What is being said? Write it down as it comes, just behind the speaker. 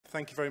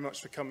Thank you very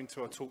much for coming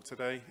to our talk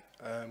today.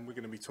 We're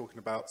going to be talking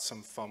about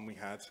some fun we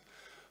had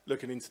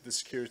looking into the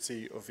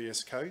security of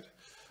VSCode.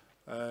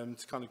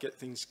 To kind of get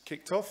things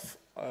kicked off,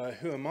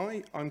 who am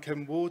I? I'm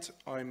Kevin Ward.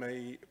 I'm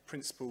a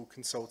principal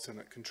consultant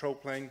at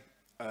ControlPlane.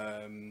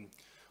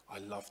 I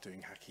love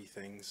doing hacky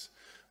things.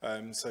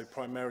 So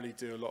primarily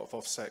do a lot of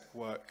offset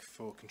work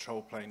for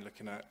ControlPlane,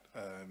 looking at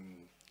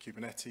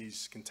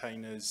Kubernetes,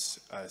 containers,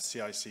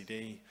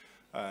 CI/CD,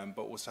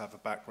 but also have a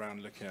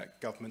background looking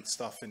at government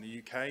stuff in the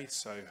UK,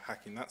 so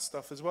hacking that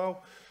stuff as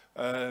well.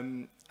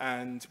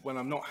 And when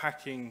I'm not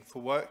hacking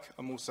for work,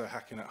 I'm also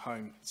hacking at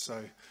home.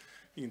 So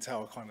you can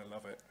tell I kind of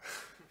love it.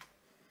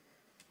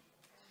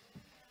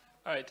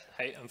 All right.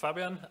 Hey, I'm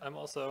Fabian. I'm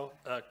also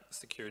a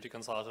security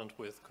consultant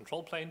with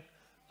ControlPlane.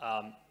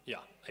 Yeah,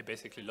 I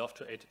basically love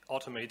to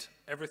automate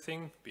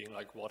everything, being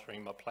like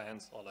watering my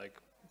plants or like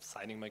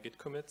signing my Git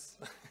commits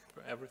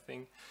for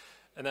everything.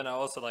 And then I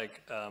also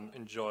like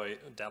enjoy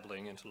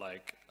dabbling into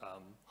like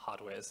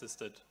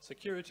hardware-assisted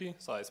security.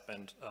 So I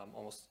spent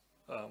almost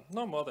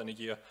no more than a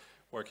year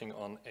working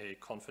on a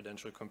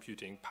confidential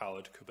computing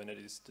powered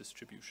Kubernetes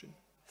distribution.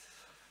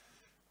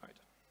 Right.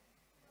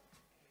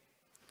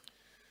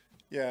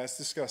 Yeah, as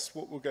discussed,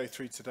 what we'll go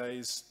through today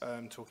is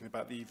talking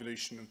about the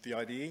evolution of the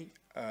IDE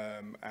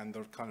and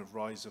the kind of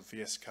rise of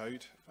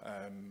VSCode.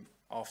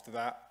 After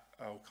that,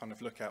 I'll kind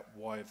of look at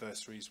why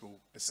adversaries will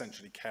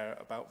essentially care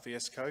about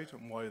VSCode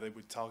and why they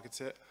would target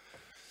it.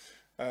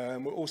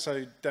 We'll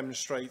also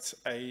demonstrate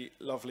a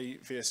lovely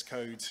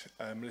VSCode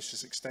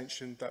malicious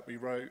extension that we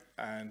wrote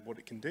and what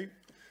it can do,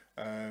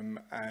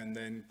 and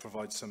then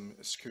provide some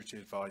security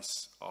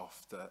advice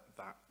after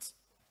that.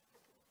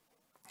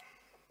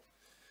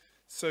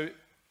 So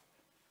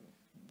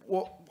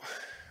what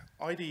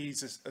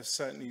IDEs have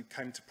certainly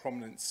came to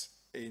prominence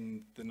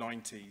in the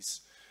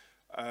 90s.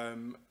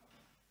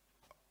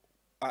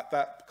 At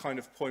that kind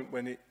of point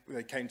when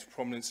they came to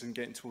prominence and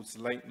getting towards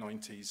the late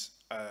 90s,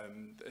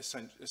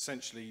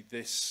 essentially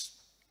this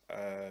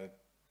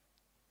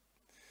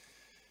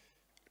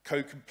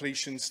code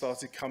completion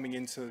started coming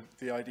into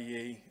the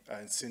IDE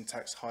and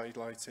syntax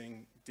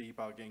highlighting,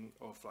 debugging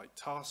of like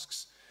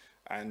tasks.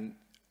 And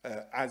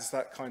as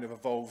that kind of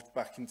evolved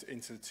back into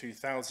the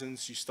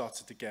 2000s, you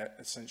started to get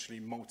essentially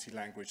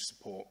multi-language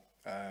support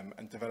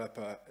and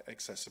developer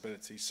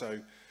accessibility.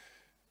 So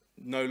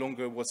no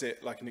longer was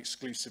it like an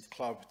exclusive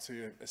club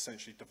to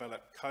essentially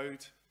develop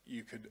code.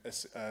 You could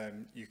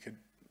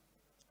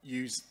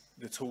use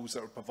the tools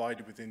that were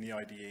provided within the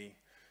IDE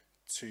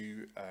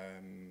to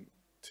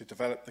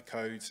develop the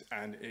code,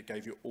 and it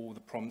gave you all the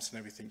prompts and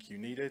everything you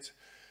needed.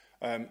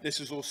 This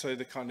was also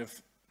the kind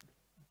of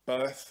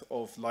birth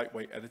of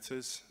lightweight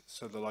editors,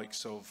 so the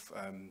likes of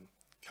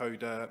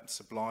Coda,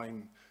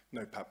 Sublime,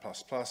 Notepad++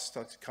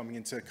 started coming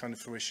into kind of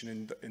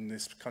fruition in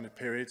this kind of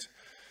period.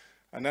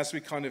 And as we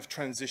kind of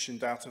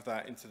transitioned out of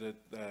that into the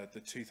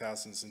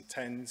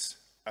 2010s,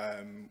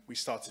 we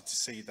started to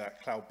see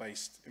that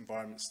cloud-based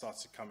environment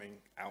started coming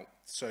out.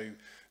 So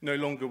no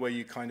longer were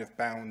you kind of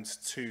bound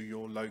to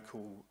your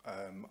local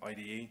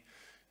IDE.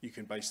 You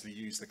can basically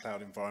use the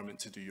cloud environment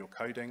to do your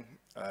coding.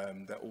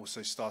 That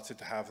also started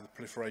to have the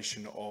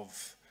proliferation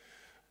of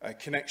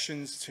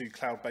connections to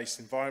cloud-based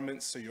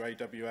environments, so your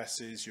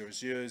AWSs, your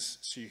Azures,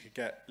 so you could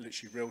get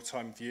literally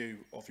real-time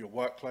view of your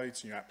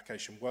workloads and your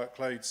application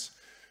workloads.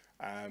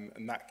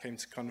 And that came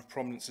to kind of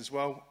prominence as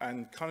well.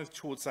 And kind of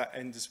towards that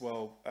end as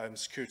well,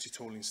 security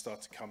tooling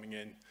started coming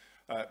in,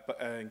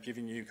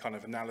 giving you kind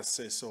of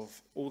analysis of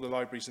all the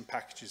libraries and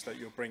packages that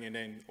you're bringing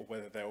in, or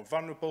whether they were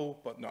vulnerable,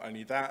 but not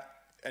only that,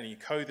 any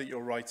code that you're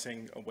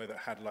writing, or whether it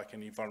had like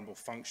any vulnerable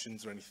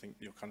functions or anything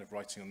you're kind of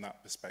writing on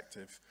that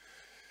perspective.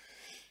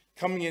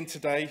 Coming in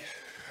today,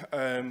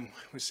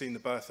 we're seeing the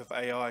birth of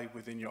AI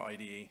within your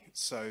IDE.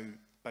 So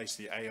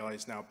basically AI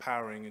is now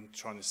powering and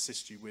trying to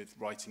assist you with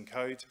writing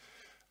code.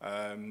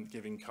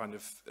 Giving kind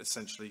of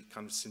essentially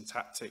kind of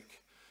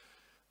syntactic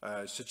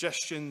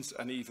suggestions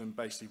and even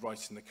basically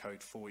writing the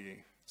code for you.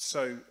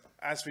 So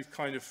as we've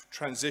kind of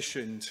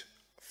transitioned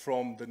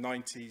from the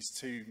 90s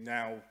to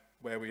now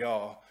where we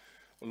are,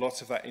 a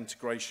lot of that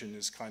integration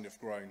has kind of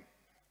grown.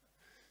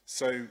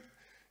 So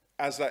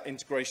as that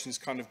integration has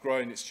kind of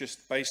grown, it's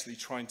just basically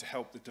trying to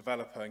help the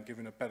developer and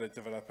giving a better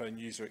developer and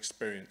user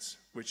experience,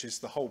 which is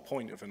the whole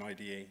point of an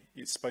IDE.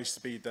 It's supposed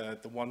to be the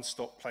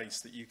one-stop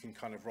place that you can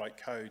kind of write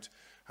code,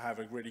 have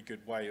a really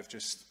good way of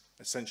just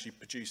essentially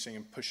producing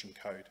and pushing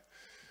code.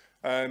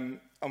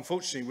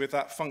 Unfortunately, with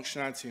that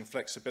functionality and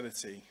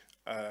flexibility,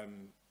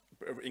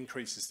 it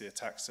increases the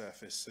attack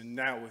surface. So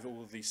now with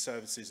all of these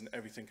services and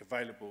everything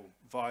available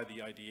via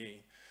the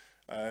IDE,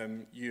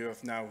 you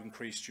have now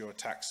increased your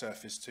attack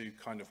surface to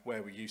kind of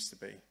where we used to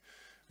be.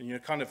 And you're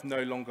kind of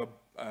no longer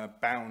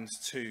bound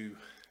to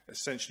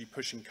essentially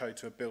pushing code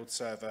to a build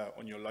server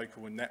on your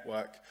local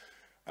network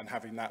and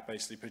having that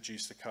basically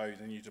produce the code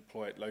and you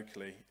deploy it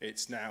locally.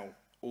 It's now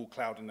all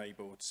cloud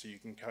enabled, so you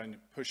can kind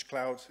of push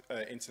cloud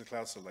into the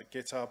cloud, so like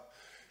GitHub.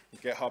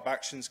 GitHub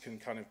Actions can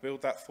kind of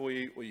build that for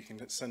you, or you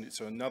can send it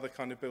to another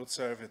kind of build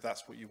server if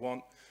that's what you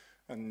want,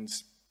 and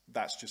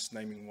that's just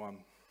naming one.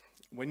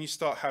 When you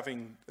start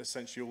having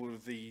essentially all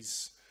of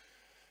these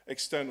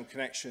external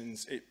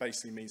connections, it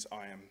basically means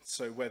IAM.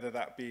 So whether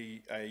that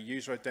be a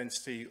user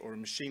identity or a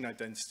machine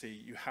identity,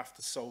 you have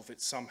to solve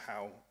it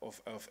somehow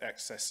of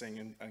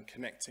accessing and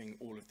connecting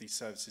all of these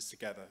services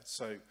together.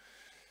 So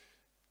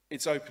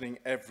it's opening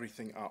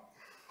everything up.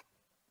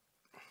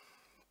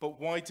 But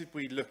why did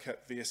we look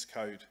at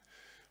VSCode?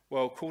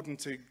 Well, according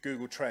to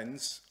Google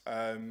Trends,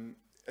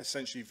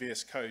 essentially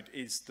VSCode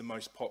is the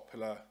most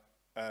popular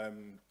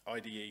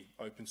IDE,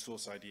 open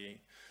source IDE.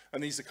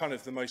 And these are kind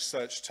of the most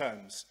searched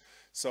terms.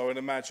 So I would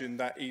imagine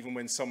that even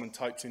when someone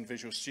typed in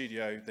Visual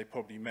Studio, they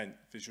probably meant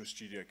Visual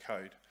Studio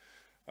Code.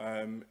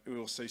 We've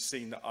also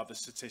seen that other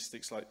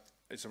statistics, like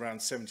it's around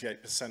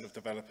 78% of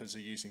developers are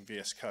using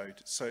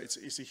VSCode. So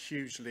it's a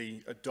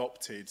hugely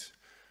adopted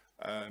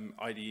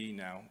IDE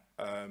now.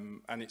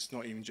 And it's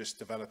not even just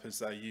developers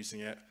that are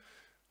using it.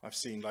 I've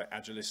seen like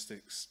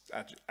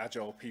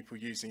agile people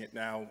using it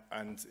now,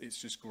 and it's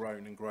just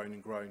grown and grown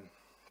and grown.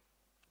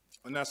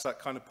 And as that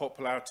kind of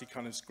popularity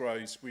kind of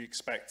grows, we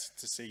expect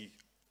to see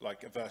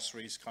like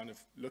adversaries kind of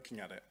looking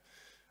at it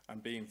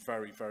and being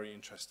very, very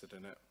interested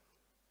in it.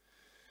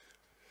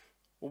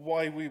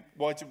 Well,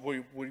 why did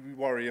we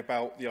worry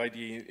about the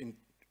IDE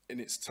in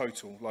its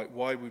total? Like,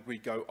 why would we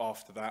go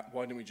after that?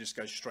 Why don't we just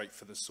go straight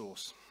for the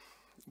source?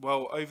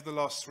 Well, over the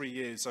last 3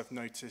 years, I've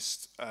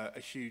noticed a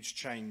huge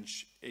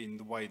change in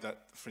the way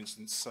that, for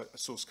instance,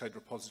 source code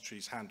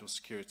repositories handle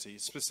security.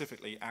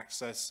 Specifically,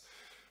 access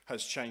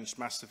has changed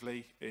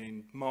massively.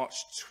 In March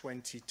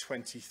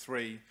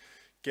 2023,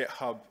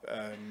 GitHub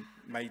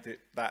made it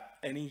that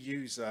any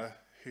user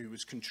who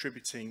was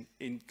contributing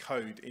in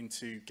code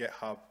into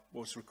GitHub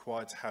was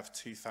required to have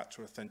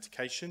two-factor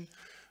authentication,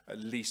 at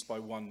least by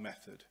one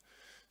method.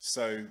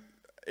 So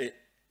it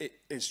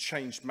has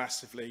changed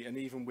massively, and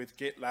even with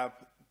GitLab,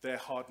 their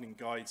hardening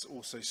guides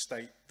also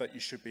state that you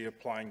should be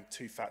applying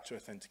two-factor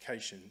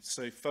authentication.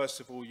 So first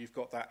of all, you've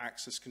got that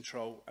access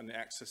control, and the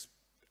access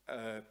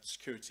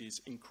security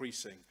is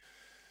increasing.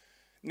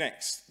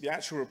 Next, the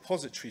actual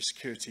repository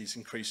security is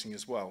increasing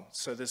as well.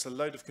 So there's a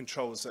load of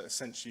controls that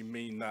essentially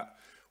mean that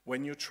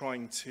when you're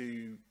trying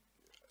to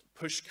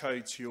push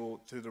code to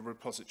the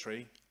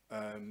repository,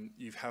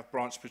 you have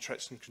branch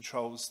protection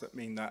controls that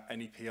mean that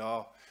any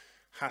PR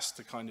has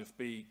to kind of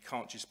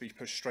can't just be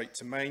pushed straight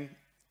to main.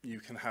 You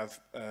can have,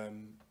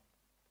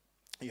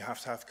 you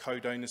have to have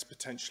code owners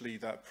potentially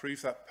that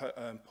approve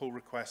that pull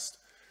request,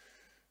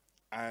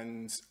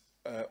 and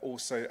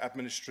also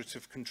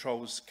administrative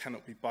controls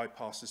cannot be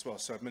bypassed as well.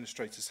 So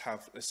administrators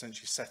have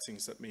essentially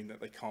settings that mean that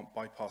they can't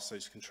bypass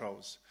those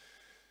controls.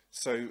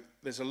 So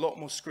there's a lot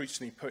more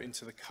scrutiny put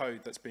into the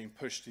code that's being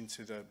pushed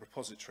into the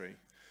repository.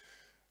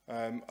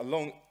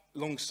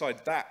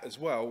 Alongside that as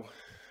well,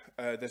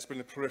 there's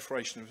been a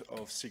proliferation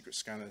of secret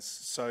scanners.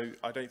 So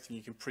I don't think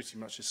you can pretty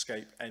much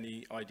escape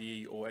any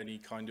IDE or any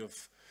kind of,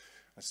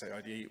 I say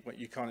IDE,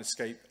 you can't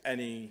escape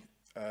any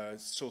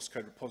source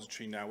code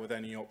repository now with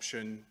any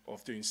option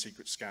of doing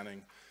secret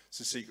scanning.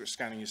 So secret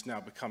scanning is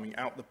now becoming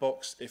out the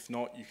box. If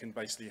not, you can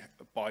basically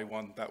buy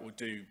one that will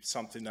do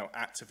something that will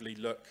actively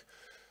look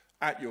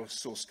at your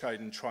source code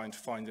and try and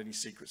find any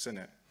secrets in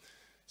it.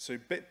 So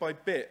bit by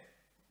bit,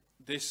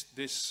 this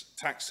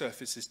attack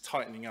surface is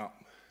tightening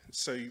up.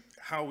 So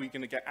how are we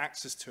going to get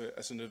access to it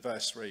as an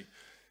adversary?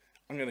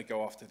 I'm going to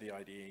go after the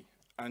IDE.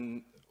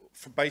 And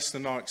based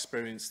on our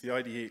experience, the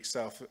IDE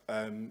itself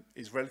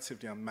is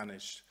relatively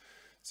unmanaged.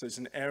 So it's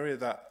an area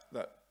that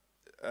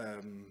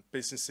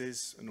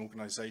businesses and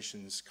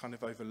organizations kind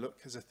of overlook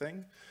as a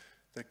thing.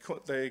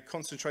 They're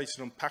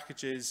concentrated on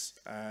packages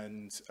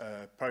and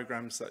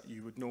programs that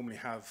you would normally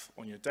have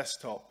on your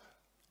desktop,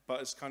 but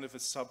as kind of a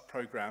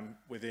sub-program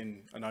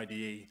within an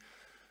IDE,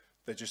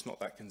 they're just not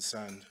that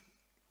concerned.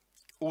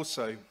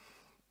 Also,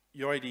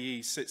 your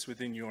IDE sits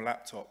within your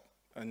laptop,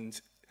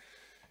 and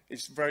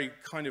it's very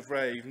kind of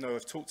rare, even though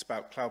I've talked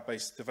about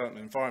cloud-based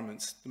development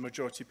environments, the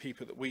majority of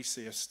people that we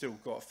see have still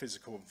got a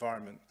physical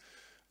environment.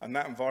 And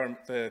that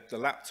environment, the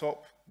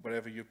laptop,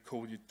 whatever you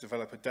call your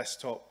developer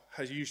desktop,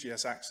 usually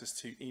has access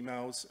to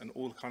emails and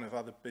all kind of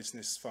other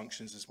business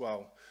functions as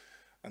well.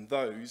 And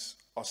those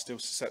are still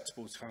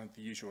susceptible to kind of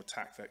the usual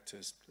attack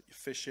vectors.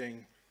 Your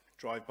phishing,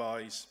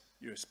 drive-bys,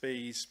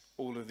 USBs,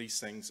 all of these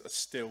things are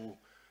still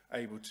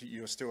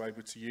you're still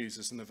able to use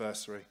as an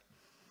adversary.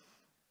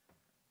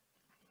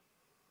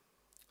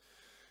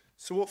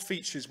 So what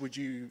features would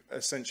you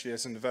essentially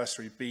as an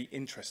adversary be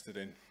interested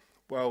in?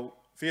 Well,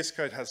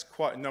 VSCode has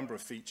quite a number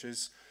of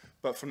features,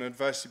 but from an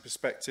adversary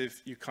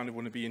perspective, you kind of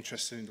want to be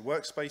interested in the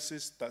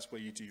workspaces. That's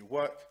where you do your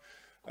work.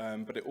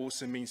 But it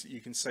also means that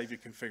you can save your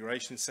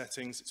configuration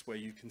settings. It's where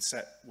you can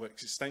set what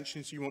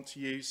extensions you want to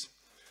use.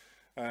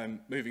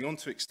 Moving on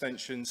to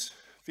extensions,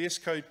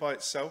 VSCode by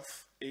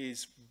itself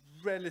is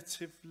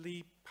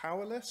relatively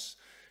powerless.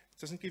 It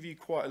doesn't give you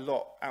quite a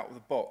lot out of the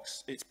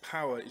box. Its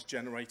power is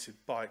generated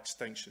by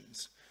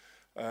extensions.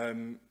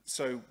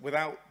 So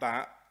without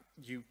that,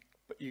 you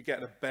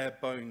get a bare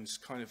bones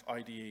kind of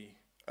IDE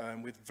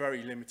with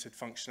very limited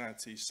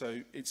functionality.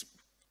 So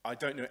I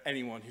don't know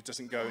anyone who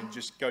doesn't go and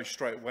just go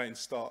straight away and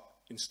start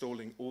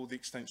installing all the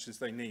extensions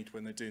they need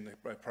when they're doing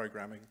their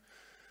programming.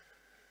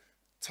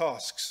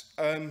 Tasks.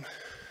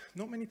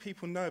 Not many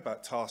people know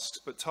about tasks,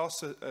 but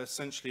tasks are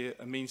essentially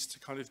a means to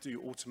kind of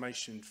do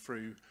automation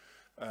through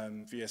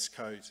VS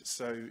Code.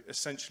 So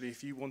essentially,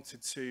 if you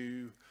wanted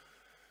to,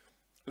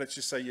 let's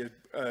just say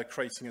you're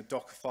creating a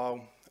Docker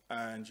file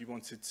and you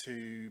wanted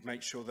to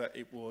make sure that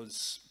it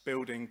was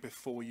building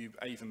before you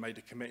even made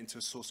a commit into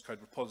a source code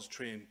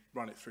repository and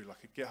run it through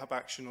like a GitHub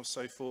action or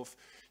so forth,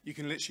 you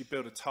can literally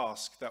build a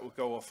task that will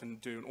go off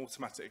and do an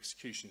automatic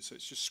execution. So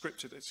it's just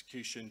scripted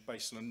execution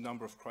based on a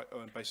number of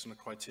based on a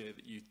criteria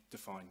that you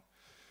define.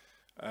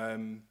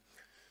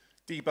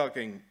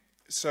 Debugging.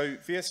 So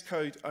VS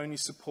Code only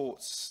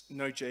supports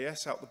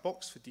Node.js out the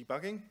box for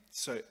debugging.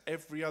 So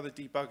every other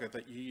debugger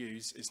that you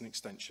use is an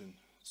extension.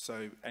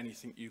 So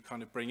anything you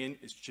kind of bring in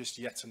is just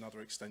yet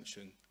another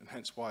extension, and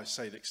hence why I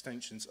say the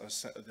extensions are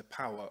the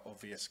power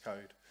of VS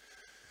Code.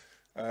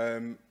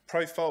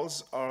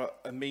 Profiles are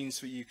a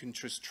means where you can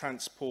just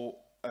transport,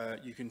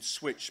 you can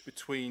switch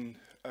between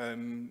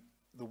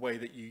the way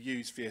that you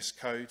use VS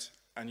Code,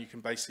 and you can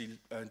basically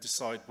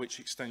decide which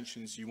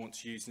extensions you want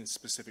to use in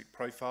specific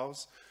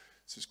profiles.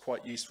 So it's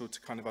quite useful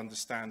to kind of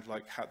understand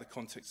like how the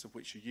context of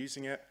which you're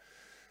using it.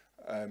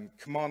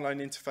 Command line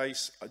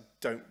interface, I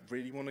don't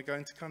really want to go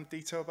into kind of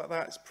detail about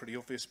that. It's pretty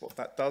obvious what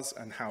that does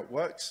and how it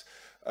works.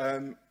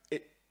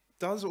 It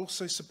does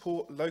also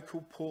support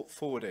local port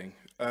forwarding.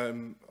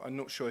 I'm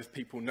not sure if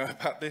people know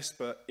about this,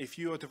 but if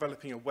you are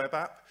developing a web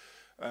app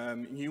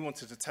and you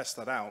wanted to test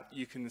that out,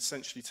 you can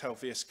essentially tell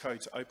VS Code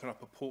to open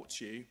up a port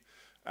to you,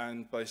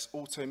 and by this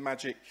auto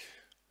magic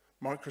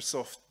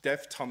Microsoft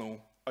dev tunnel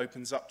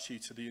opens up to you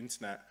to the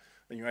internet,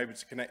 and you're able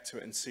to connect to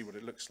it and see what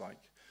it looks like.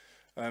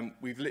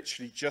 We've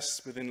literally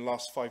just within the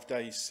last 5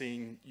 days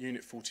seen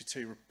Unit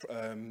 42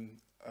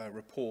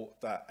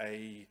 report that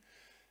I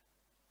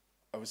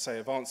would say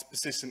advanced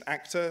persistent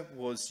actor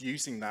was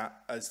using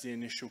that as the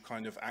initial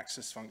kind of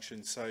access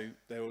function. So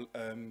they will,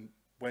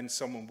 when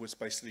someone was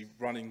basically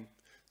running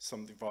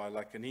something via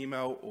like an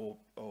email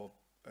or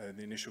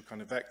the initial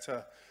kind of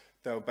vector,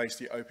 they were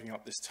basically opening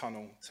up this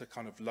tunnel to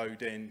kind of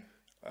load in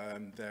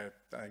there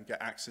and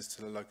get access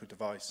to the local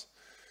device.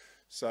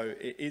 So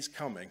it is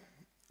coming.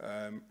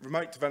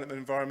 Remote development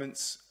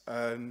environments,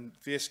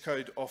 VS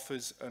Code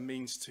offers a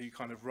means to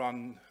kind of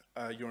run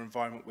your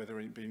environment, whether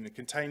it be in a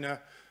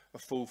container, a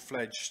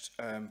full-fledged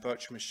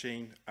virtual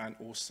machine, and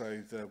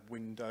also the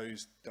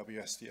Windows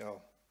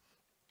WSDL.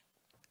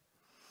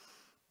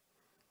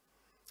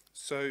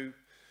 So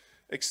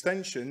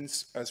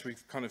extensions, as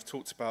we've kind of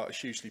talked about, are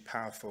hugely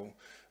powerful.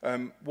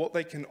 What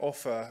they can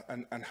offer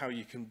and how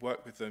you can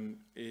work with them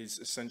is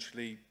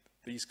essentially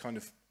these kind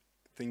of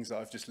things that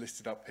I've just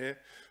listed up here,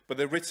 but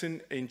they're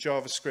written in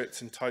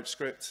JavaScript and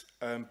TypeScript,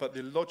 but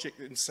the logic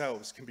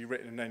themselves can be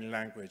written in any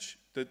language.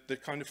 The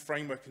kind of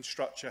framework and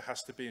structure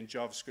has to be in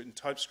JavaScript and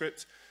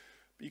TypeScript,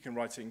 but you can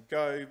write it in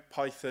Go,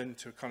 Python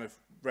to kind of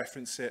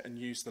reference it and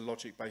use the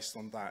logic based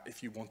on that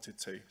if you wanted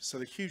to. So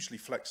they're hugely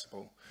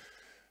flexible.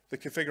 The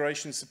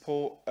configuration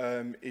support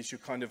is your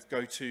kind of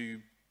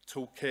go-to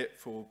toolkit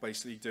for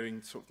basically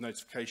doing sort of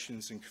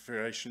notifications and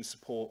configuration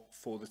support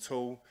for the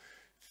tool.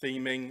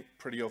 Theming,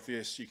 pretty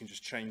obvious, you can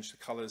just change the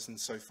colors and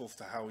so forth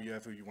to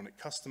however you want it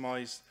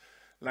customized.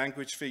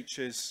 Language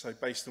features, so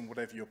based on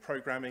whatever you're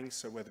programming,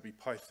 so whether it be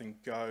Python,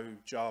 Go,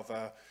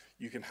 Java,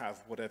 you can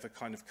have whatever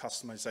kind of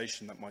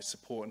customization that might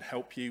support and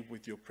help you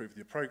with your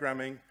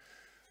programming.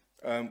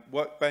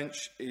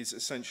 Workbench is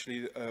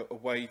essentially a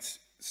way to,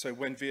 so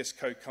when VS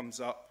Code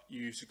comes up,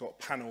 you usually got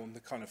a panel on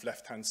the kind of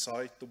left-hand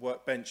side. The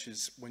workbench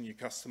is when you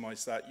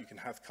customize that, you can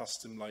have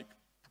custom like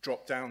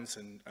drop-downs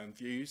and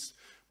views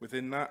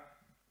within that.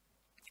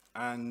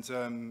 And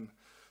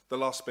the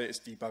last bit is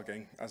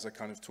debugging, as I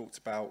kind of talked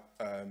about.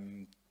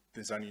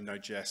 There's only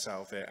Node.js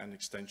out of it, and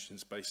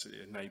extensions basically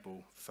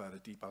enable further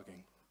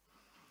debugging.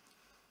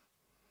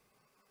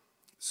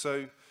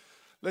 So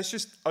let's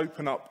just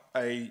open up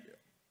a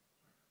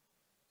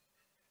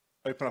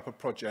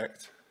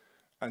project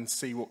and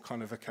see what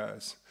kind of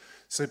occurs.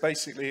 So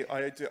basically,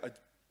 I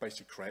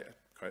basically create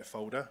a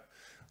folder.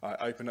 I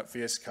open up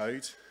VS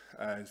Code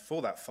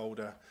for that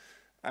folder.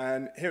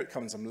 And here it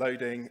comes, I'm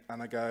loading, and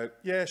I go,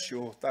 yeah,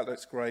 sure, that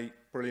looks great,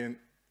 brilliant,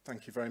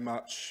 thank you very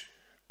much.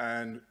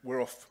 And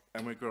we're off,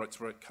 and we're going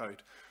to write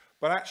code.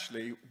 But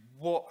actually,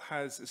 what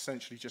has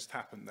essentially just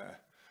happened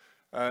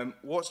there?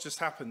 What's just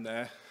happened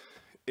there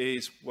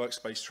is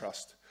workspace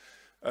trust.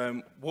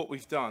 What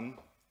we've done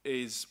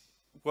is,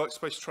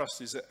 workspace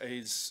trust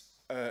is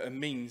a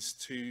means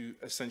to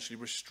essentially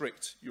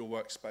restrict your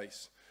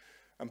workspace.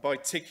 And by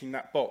ticking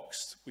that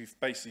box, we've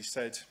basically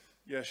said,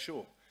 yeah,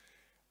 sure.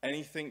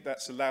 Anything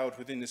that's allowed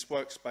within this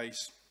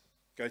workspace,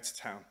 go to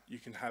town. You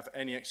can have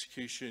any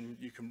execution,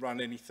 you can run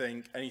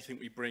anything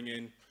we bring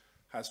in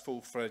has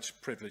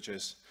full-fledged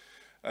privileges.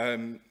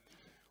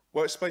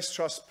 Workspace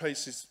trust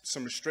places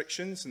some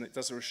restrictions, and it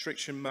does a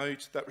restriction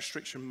mode. That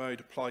restriction mode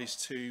applies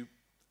to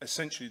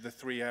essentially the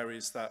 3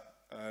 areas that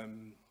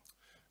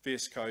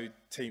VS Code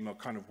team are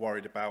kind of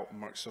worried about and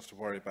Microsoft are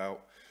worried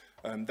about.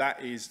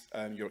 That is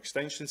your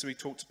extensions that we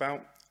talked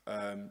about,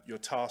 your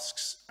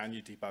tasks, and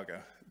your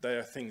debugger. They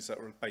are things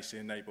that will basically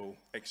enable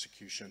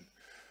execution.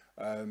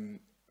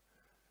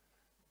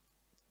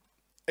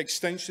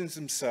 Extensions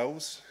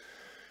themselves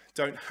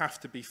don't have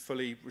to be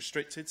fully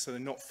restricted, so they're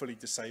not fully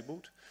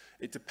disabled.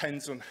 It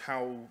depends on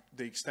how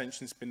the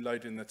extension's been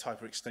loaded and the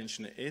type of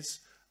extension it is,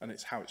 and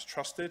it's how it's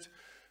trusted.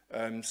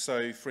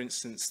 So, for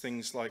instance,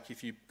 things like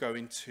if you go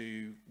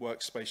into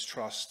Workspace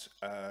Trust,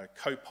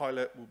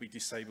 Copilot will be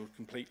disabled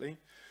completely.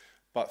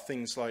 But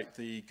things like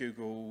the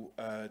Google,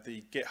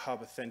 the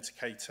GitHub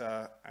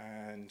Authenticator,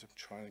 and I'm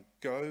trying to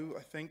go,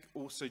 I think,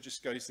 also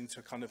just goes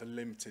into kind of a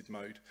limited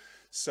mode.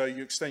 So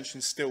your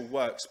extension still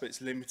works, but it's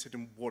limited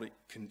in what it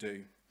can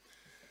do.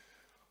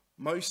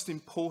 Most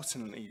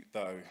importantly,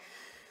 though,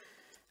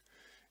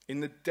 in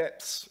the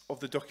depths of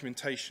the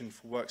documentation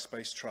for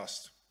Workspace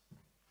Trust,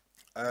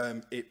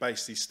 it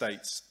basically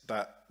states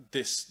that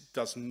this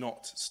does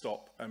not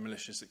stop a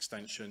malicious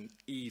extension,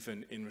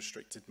 even in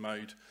restricted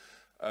mode.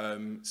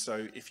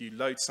 So if you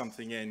load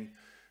something in,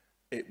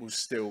 it will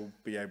still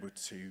be able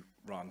to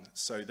run.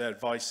 So their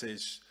advice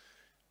is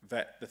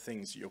vet the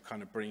things that you're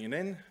kind of bringing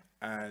in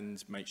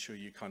and make sure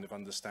you kind of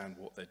understand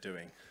what they're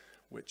doing,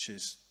 which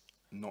is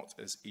not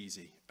as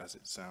easy as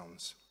it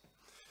sounds.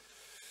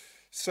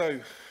 So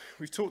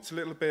we've talked a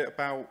little bit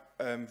about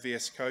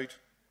VSCode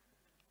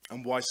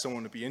and why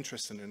someone would be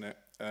interested in it,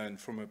 and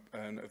from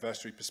an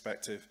adversary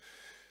perspective.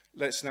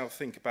 Let's now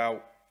think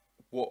about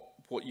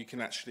what you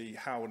can actually,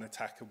 how an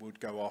attacker would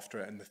go after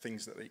it and the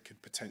things that they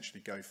could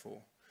potentially go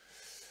for.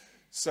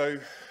 So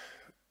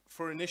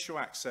for initial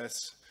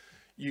access,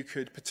 you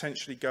could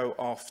potentially go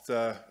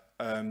after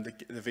the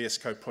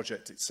VSCode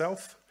project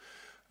itself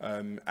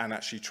and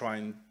actually try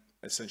and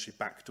essentially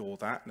backdoor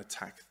that and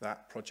attack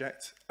that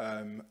project.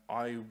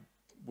 I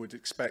would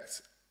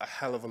expect a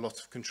hell of a lot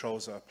of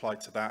controls that apply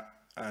to that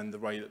and the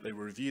way that they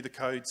review the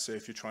code. So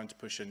if you're trying to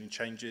push any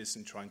changes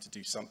and trying to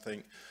do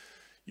something,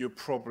 you'll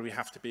probably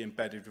have to be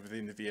embedded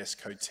within the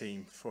VSCode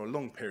team for a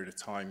long period of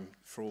time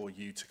for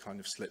you to kind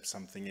of slip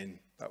something in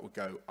that will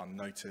go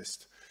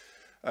unnoticed.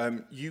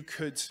 You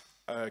could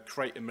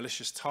create a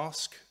malicious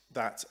task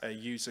that a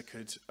user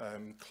could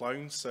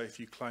clone. So if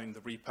you clone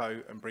the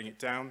repo and bring it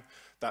down,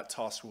 that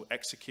task will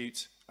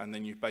execute, and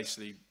then you're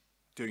basically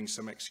doing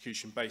some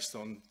execution based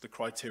on the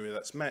criteria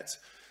that's met.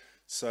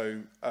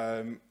 So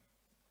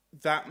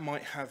that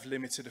might have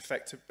limited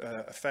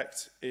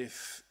effect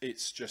if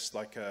it's just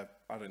like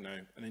I don't know,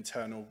 an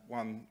internal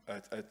one,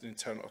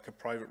 like a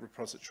private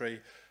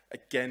repository.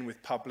 Again,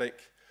 with public,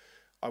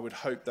 I would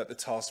hope that the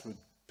task would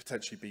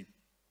potentially be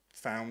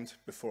found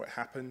before it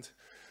happened.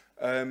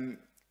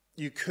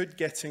 You could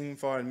get in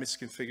via a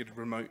misconfigured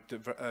remote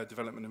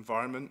development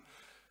environment.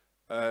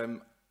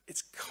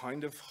 It's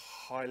kind of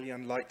highly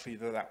unlikely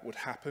that that would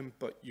happen,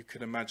 but you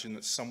could imagine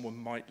that someone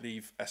might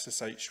leave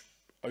SSH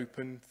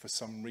open for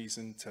some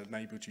reason to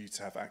enable you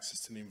to have access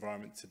to the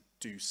environment to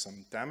do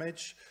some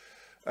damage.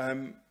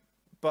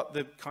 But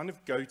the kind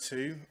of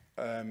go-to,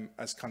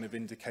 as kind of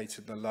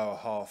indicated in the lower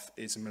half,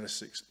 is a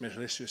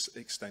malicious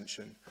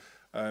extension.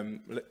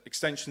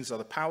 Extensions are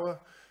the power.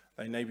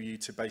 They enable you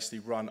to basically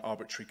run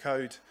arbitrary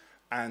code,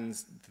 and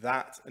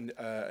that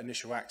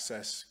initial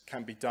access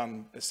can be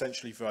done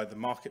essentially via the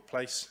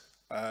marketplace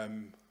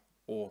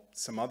or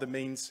some other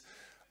means,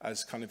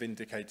 as kind of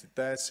indicated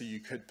there. So you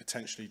could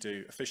potentially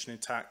do a phishing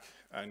attack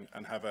and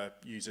have a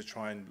user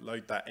try and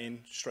load that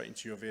in straight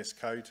into your VS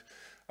Code,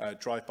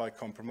 drive-by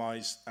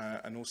compromise,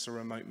 and also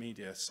remote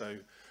media. So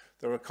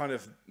there are kind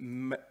of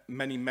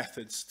many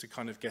methods to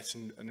kind of get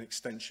an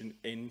extension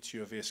into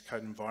your VS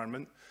Code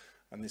environment,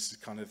 and this is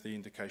kind of the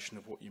indication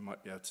of what you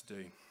might be able to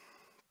do.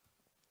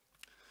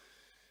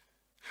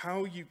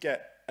 How you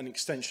get an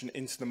extension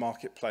into the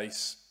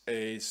marketplace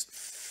is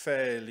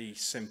fairly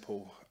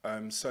simple.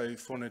 So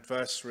for an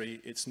adversary,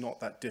 it's not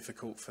that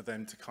difficult for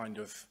them to kind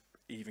of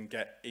even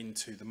get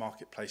into the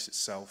marketplace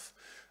itself.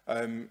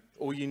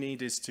 All you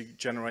need is to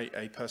generate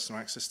a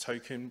personal access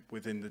token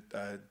within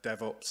the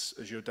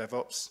Azure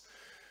DevOps.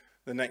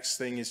 The next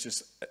thing is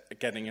just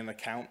getting an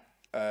account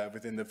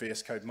within the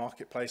VS Code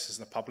marketplace as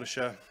the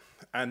publisher.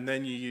 And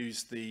then you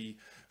use the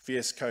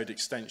VS Code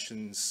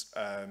extensions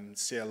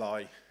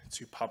CLI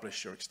to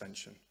publish your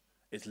extension.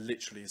 It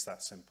literally is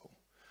that simple.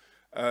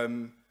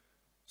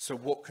 So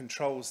what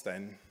controls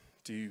then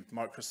do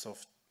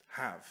Microsoft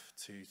have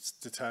to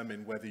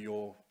determine whether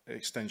your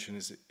extension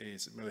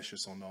is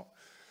malicious or not?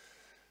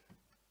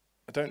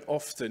 I don't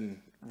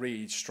often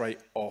read straight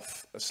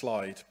off a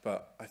slide,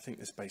 but I think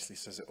this basically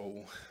says it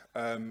all.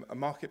 A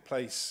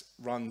marketplace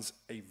runs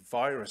a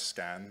virus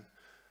scan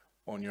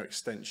on your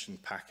extension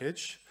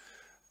package.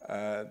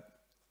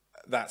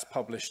 That's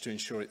published to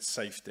ensure its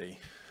safety.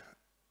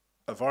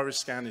 A virus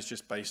scan is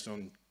just based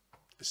on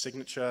the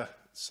signature,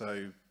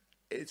 so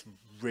it's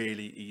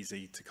really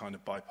easy to kind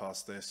of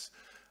bypass this.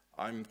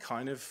 I'm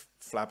kind of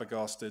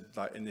flabbergasted,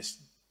 like in this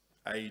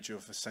age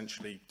of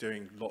essentially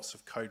doing lots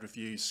of code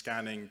reviews,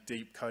 scanning,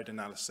 deep code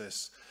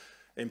analysis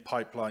in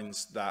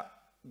pipelines, that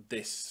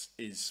this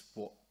is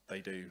what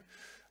they do.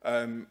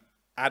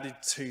 Added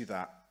to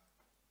that,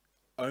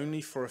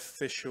 only for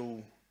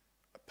official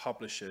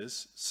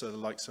publishers, so the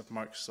likes of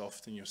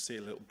Microsoft, and you'll see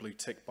a little blue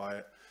tick by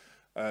it,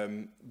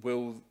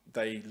 will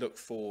they look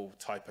for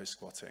typo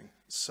squatting.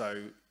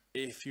 So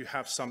if you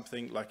have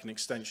something like an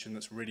extension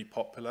that's really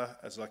popular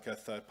as like a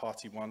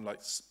third-party one, like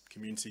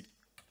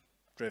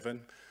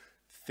community-driven,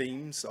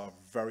 themes are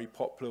a very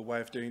popular way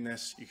of doing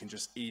this. You can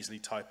just easily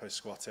typo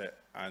squat it,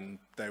 and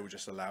they will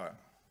just allow it.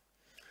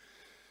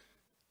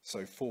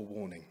 So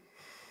forewarning.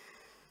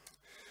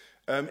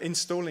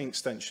 Installing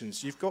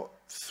extensions, you've got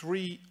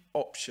 3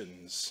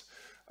 options.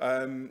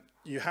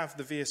 You have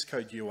the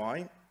VSCode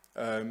UI.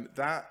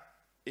 That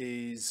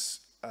is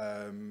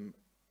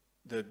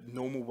the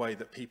normal way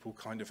that people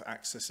kind of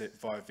access it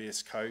via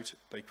VSCode.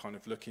 They kind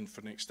of look in for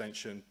an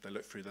extension, they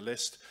look through the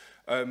list.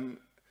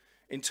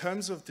 In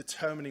terms of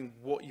determining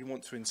what you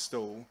want to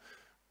install,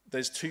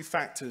 there's 2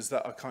 factors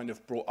that are kind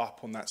of brought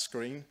up on that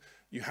screen.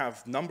 You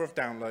have number of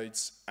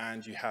downloads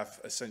and you have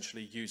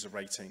essentially user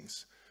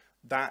ratings.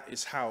 That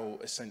is how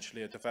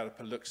essentially a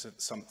developer looks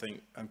at something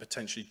and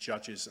potentially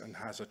judges and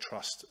has a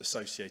trust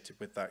associated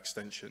with that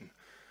extension.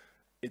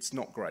 It's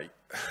not great.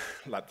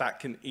 Like,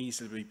 that can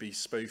easily be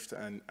spoofed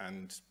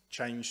and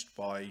changed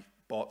by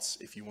bots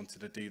if you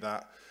wanted to do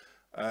that,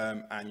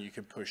 and you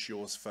can push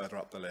yours further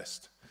up the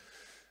list.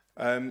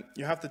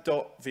 You have the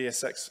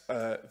 .vsix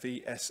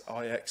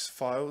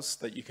files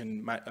that you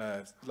can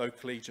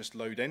locally just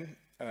load in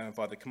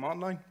via the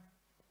command line.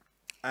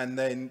 And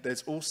then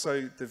there's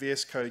also the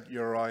VSCode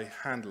URI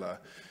handler.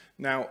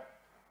 Now,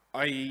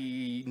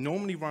 I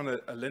normally run a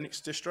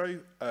Linux distro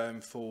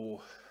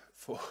for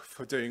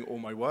doing all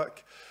my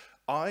work.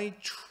 I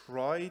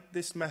tried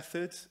this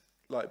method,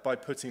 like by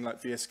putting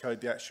like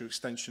VSCode, the actual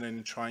extension in,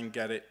 and try and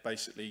get it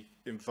basically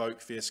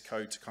invoke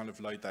VSCode to kind of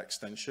load that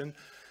extension.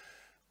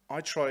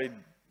 I tried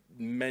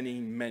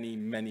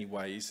many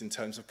ways in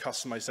terms of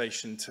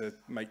customization to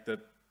make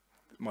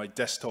my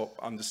desktop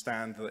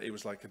understand that it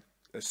was like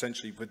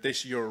essentially with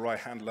this URI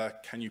handler,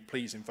 can you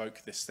please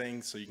invoke this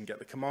thing so you can get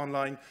the command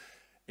line?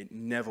 It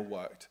never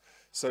worked.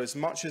 So as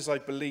much as I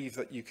believe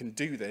that you can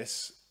do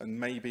this, and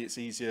maybe it's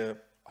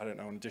easier, I don't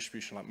know, on a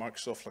distribution like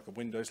Microsoft, like a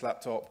Windows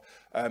laptop,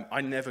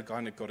 I never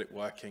kind of got it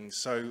working.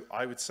 So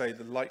I would say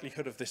the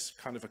likelihood of this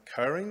kind of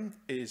occurring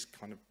is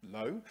kind of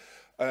low.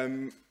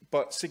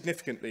 But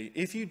significantly,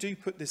 if you do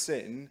put this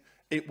in,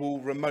 it will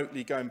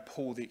remotely go and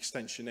pull the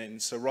extension in.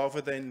 So rather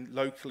than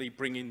locally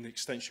bringing the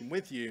extension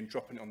with you and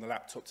dropping it on the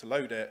laptop to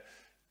load it,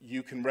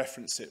 you can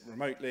reference it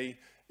remotely.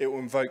 It will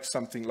invoke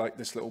something like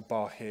this little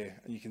bar here,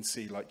 and you can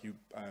see like you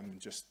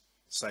just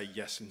say,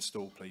 yes,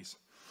 install, please.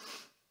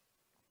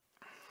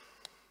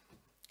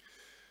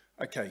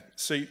 Okay,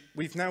 so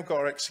we've now got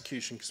our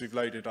execution because we've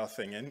loaded our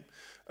thing in.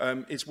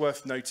 It's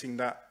worth noting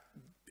that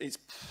it's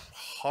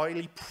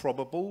highly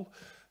probable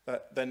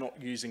that they're not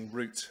using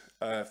root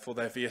for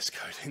their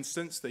VSCode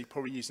instance. They're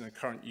probably using a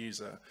current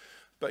user.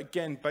 But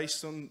again,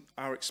 based on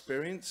our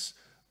experience,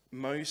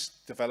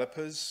 most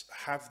developers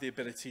have the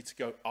ability to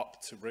go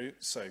up to root,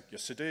 so your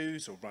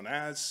sudos or run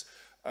as,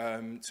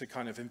 to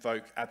kind of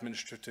invoke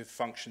administrative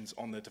functions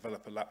on the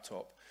developer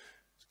laptop.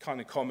 It's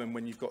kind of common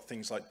when you've got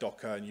things like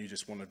Docker and you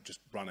just want to just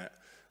run it.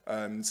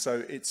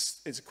 So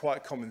it's quite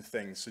a common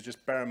thing. So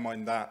just bear in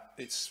mind that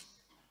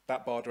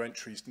that barred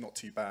entry is not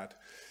too bad.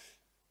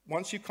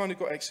 Once you've kind of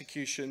got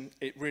execution,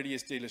 it really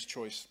is dealer's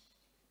choice.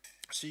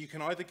 So you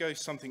can either go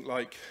something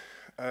like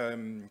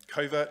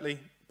covertly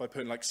by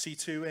putting like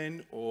C2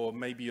 in, or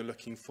maybe you're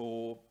looking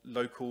for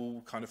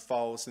local kind of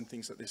files and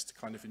things like this to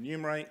kind of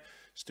enumerate,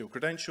 steal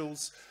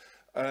credentials,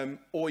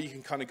 or you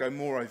can kind of go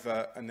more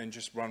overt and then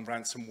just run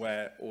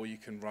ransomware, or you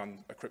can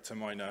run a crypto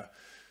miner.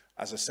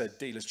 As I said,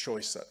 dealer's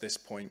choice at this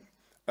point.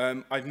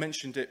 I've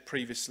mentioned it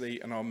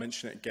previously and I'll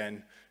mention it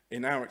again.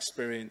 In our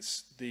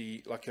experience,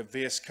 like a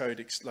VSCode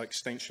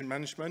extension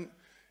management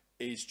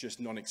is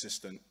just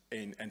non-existent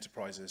in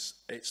enterprises.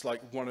 It's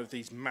like one of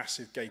these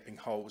massive gaping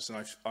holes,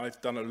 and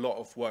I've done a lot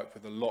of work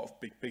with a lot of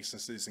big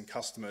businesses and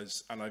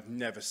customers, and I've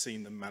never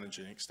seen them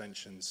managing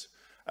extensions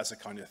as a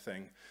kind of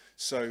thing.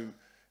 So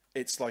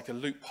it's like a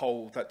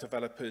loophole that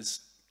developers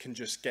can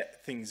just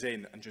get things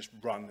in and just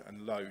run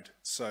and load.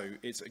 So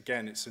it's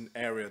an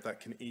area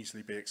that can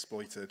easily be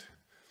exploited.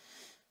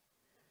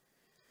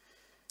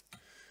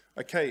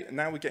 Okay,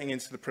 now we're getting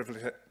into the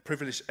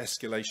privilege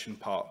escalation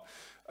part.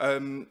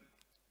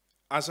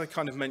 As I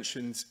kind of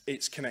mentioned,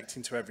 it's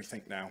connecting to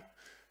everything now.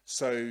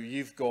 So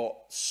you've got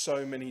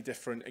so many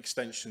different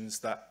extensions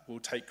that will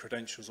take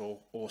credentials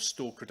or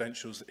store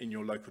credentials in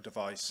your local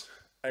device.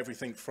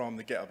 Everything from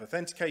the GitHub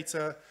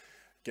Authenticator,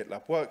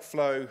 GitLab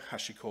Workflow,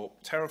 HashiCorp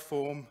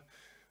Terraform.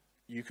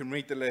 You can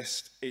read the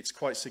list, it's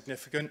quite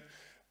significant.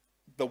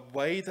 The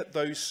way that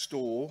those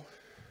store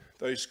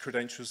those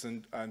credentials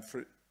and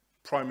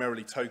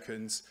primarily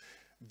tokens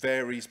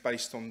varies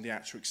based on the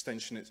actual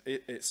extension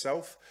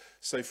itself.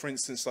 So for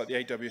instance, like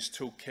the AWS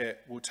toolkit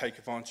will take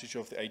advantage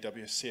of the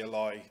AWS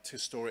CLI to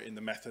store it in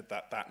the method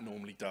that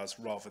normally does,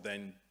 rather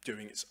than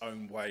doing its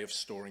own way of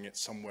storing it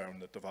somewhere on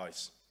the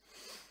device.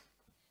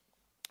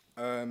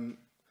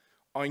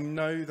 I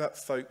know that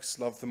folks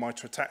love the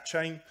MITRE attack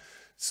chain.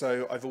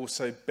 So I've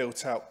also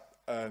built out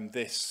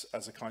this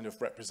as a kind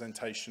of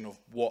representation of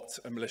what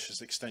a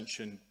malicious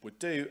extension would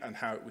do and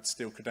how it would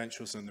steal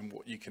credentials and then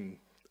what you can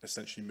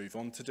essentially move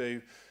on to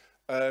do.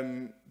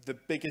 The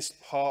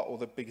biggest part or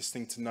the biggest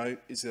thing to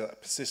note is a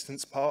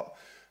persistence part.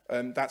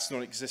 That's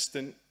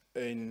non-existent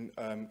in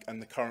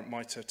the current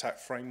MITRE ATT&CK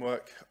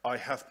framework.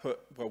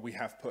 We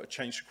have put a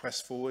change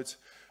request forward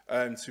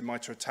to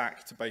MITRE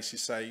ATT&CK to basically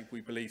say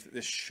we believe that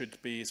this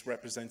should be as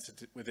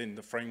represented within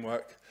the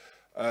framework.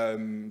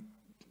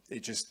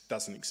 It just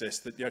doesn't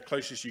exist. The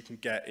closest you can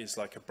get is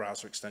like a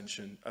browser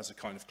extension as a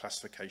kind of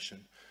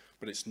classification,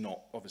 but it's not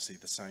obviously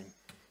the same.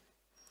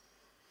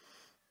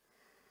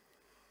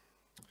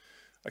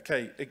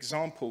 Okay,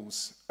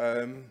 examples. How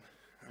are we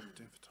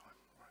doing for time?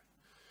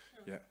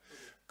 Right. Yeah,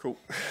 cool.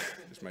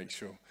 Just make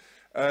sure.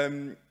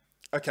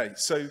 Okay,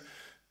 so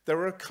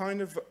there are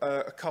kind of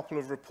a couple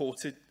of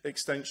reported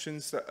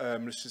extensions, that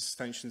malicious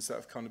extensions that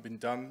have kind of been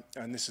done,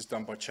 and this is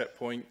done by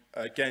Checkpoint.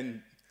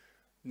 Again,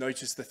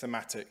 notice the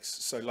thematics.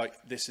 So like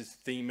this is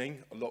theming,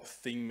 a lot of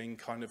theming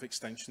kind of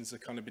extensions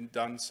have kind of been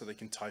done so they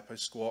can typo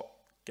squat,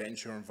 get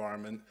into your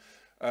environment.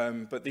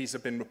 But these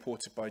have been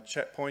reported by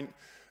Checkpoint.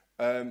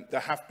 There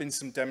have been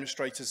some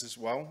demonstrators as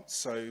well.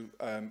 So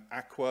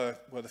Aqua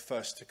were the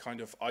first to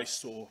kind of, I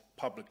saw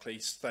publicly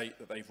state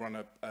that they've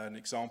run an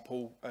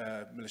example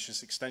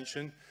malicious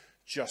extension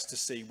just to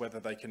see whether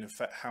they can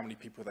affect how many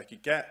people they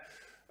could get.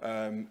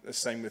 The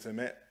same with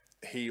Amit.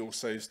 He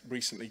also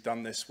recently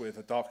done this with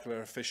a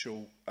Darkler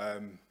official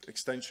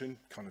extension,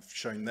 kind of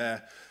shown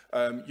there.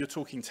 You're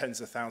talking tens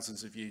of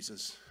thousands of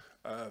users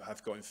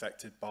have got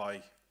infected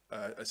by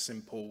a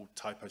simple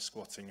typo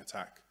squatting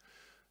attack.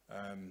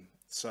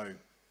 So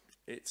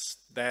it's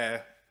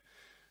there.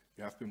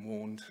 You have been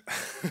warned.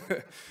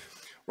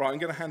 Right, I'm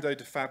going to hand over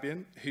to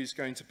Fabian, who's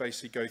going to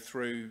basically go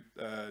through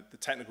the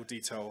technical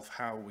detail of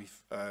how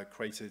we've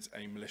created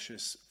a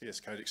malicious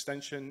VSCode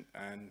extension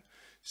and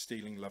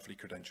stealing lovely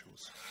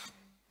credentials.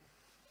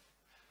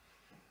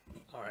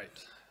 All right,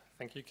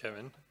 thank you,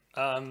 Kevin.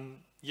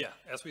 Yeah,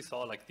 as we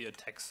saw, like the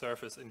attack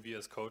surface in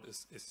VSCode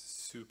is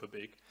super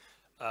big,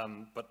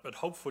 but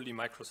hopefully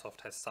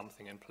Microsoft has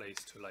something in place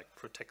to like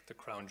protect the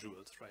crown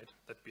jewels, right?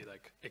 That'd be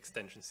like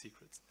extension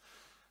secrets.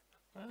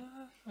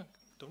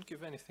 Don't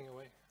give anything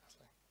away.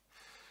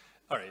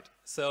 All right,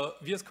 so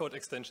VSCode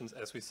extensions,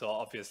 as we saw,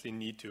 obviously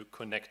need to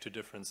connect to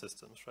different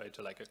systems, right?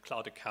 To like a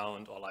cloud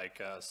account or like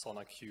a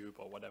SonarQube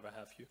or whatever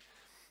have you.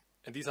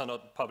 And these are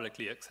not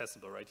publicly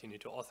accessible, right? You need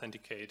to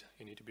authenticate,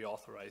 you need to be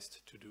authorized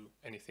to do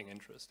anything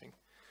interesting.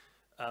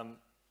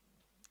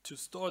 To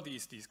store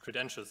these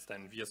credentials,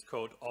 then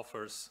VSCode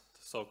offers the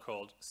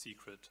so-called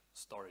secret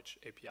storage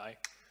API.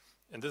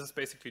 And this is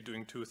basically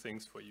doing two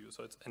things for you.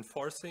 So it's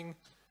enforcing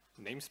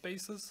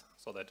namespaces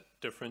so that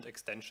different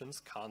extensions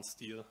can't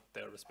steal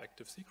their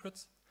respective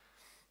secrets.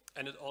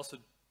 And it also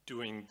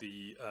doing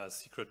the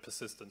secret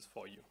persistence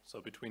for you.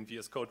 So between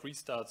VSCode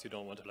restarts, you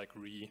don't want to like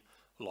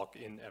re-log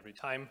in every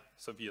time.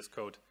 So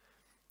VSCode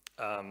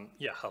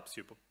helps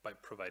you by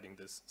providing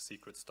this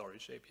secret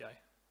storage API.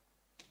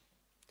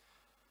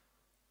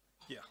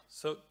 Yeah,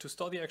 so to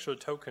store the actual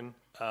token,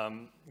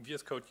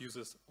 VSCode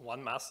uses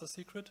one master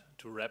secret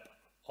to wrap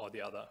all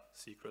the other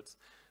secrets.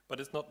 But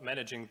it's not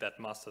managing that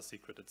master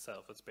secret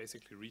itself. It's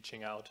basically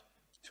reaching out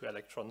to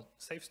Electron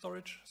safe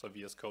storage. So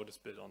VSCode is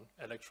built on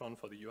Electron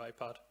for the UI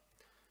part,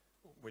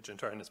 which in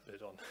turn is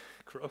built on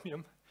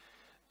Chromium.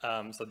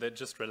 So they're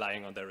just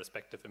relying on their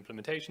respective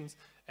implementations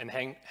and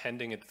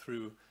handing it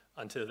through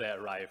until they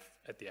arrive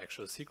at the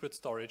actual secret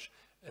storage.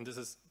 And this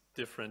is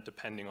different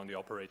depending on the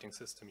operating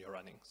system you're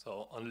running.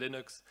 So on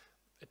Linux,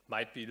 it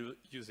might be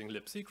using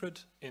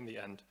libsecret in the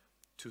end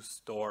to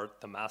store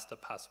the master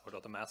password or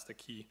the master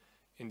key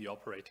in the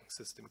operating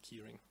system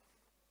keyring.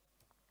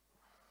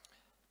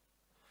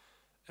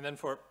 And then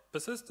for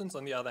persistence,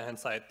 on the other hand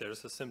side,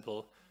 there's a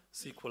simple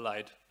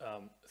SQLite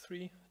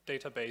 3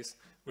 database,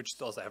 which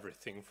stores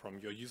everything from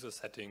your user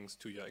settings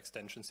to your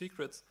extension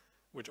secrets,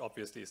 which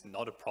obviously is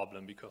not a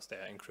problem because they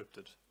are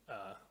encrypted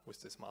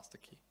with this master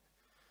key.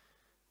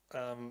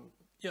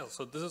 Yeah,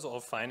 so this is all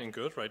fine and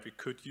good, right? We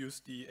could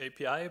use the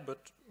API,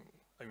 but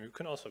I mean, we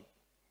can also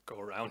go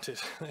around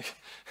it.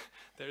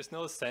 There's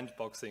no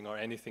sandboxing or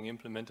anything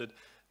implemented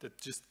that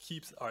just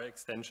keeps our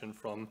extension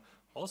from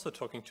also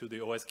talking to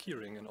the OS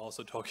keyring and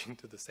also talking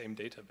to the same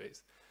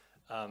database.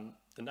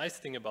 The nice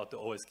thing about the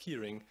OS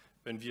keyring,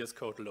 when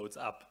VSCode loads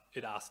up,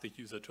 it asks the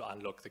user to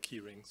unlock the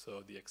keyring,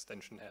 so the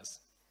extension has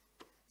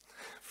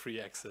free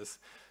access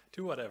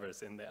to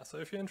whatever's in there. So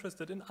if you're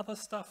interested in other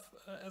stuff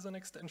as an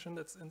extension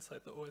that's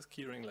inside the OS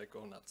keyring, like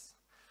go nuts.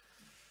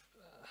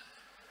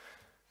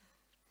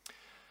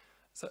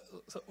 So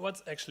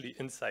what's actually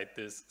inside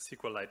this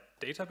SQLite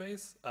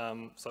database?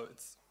 So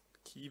it's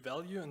key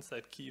value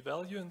inside key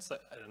value inside.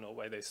 I don't know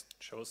why they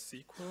chose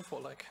SQL for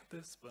like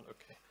this, but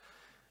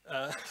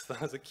okay. So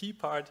the key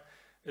part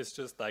is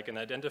just like an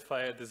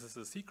identifier. This is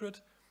a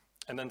secret,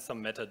 and then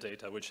some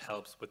metadata which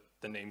helps with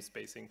the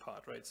namespacing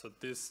part, right? So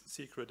this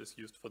secret is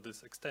used for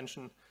this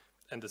extension,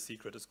 and the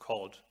secret is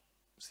called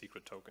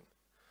secret token.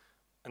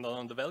 And then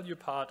on the value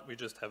part, we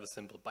just have a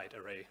simple byte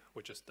array,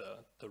 which is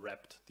the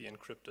wrapped, the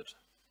encrypted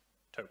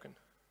token.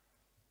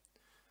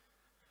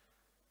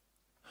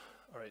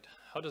 All right,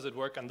 how does it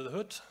work under the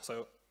hood?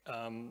 So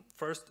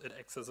first it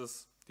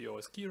accesses the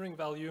OS keyring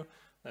value,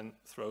 then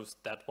throws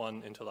that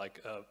one into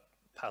like a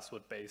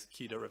password-based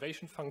key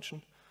derivation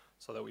function,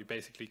 so that we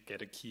basically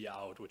get a key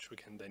out, which we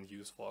can then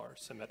use for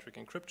symmetric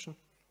encryption.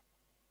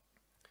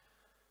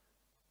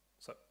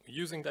 So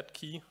using that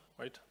key,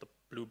 right, the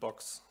blue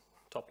box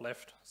top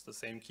left is the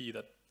same key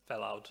that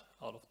fell out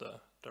of the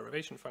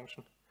derivation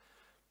function.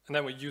 And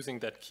then we're using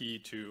that key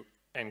to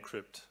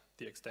encrypt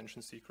the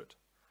extension secret.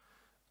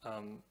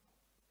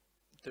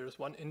 There's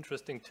one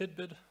interesting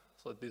tidbit.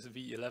 So this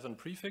V11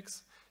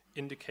 prefix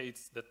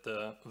indicates that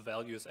the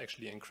value is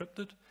actually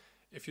encrypted.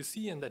 If you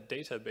see in that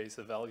database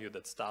a value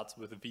that starts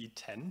with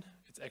V10,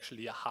 it's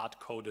actually a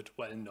hard-coded,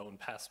 well-known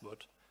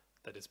password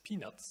that is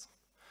peanuts.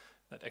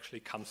 That actually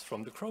comes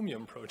from the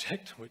Chromium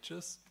project, which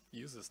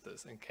uses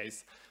this in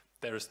case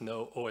there is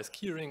no OS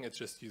keyring. It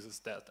just uses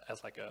that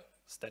as like a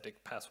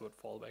static password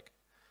fallback.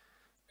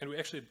 And we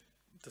actually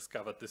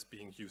discovered this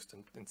being used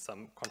in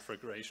some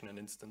configuration and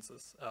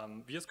instances.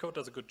 VSCode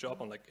does a good job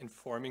on like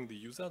informing the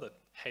user that,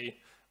 hey,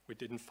 we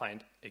didn't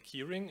find a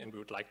keyring and we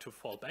would like to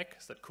fall back.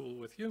 Is that cool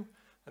with you?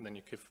 And then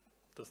you give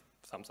the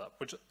thumbs up,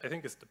 which I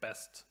think is the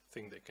best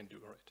thing they can do,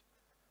 right?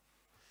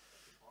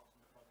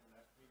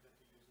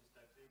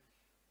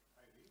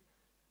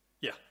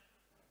 Yeah.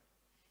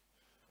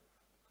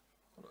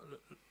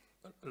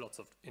 Lots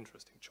of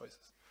interesting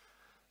choices.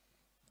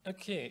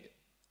 Okay,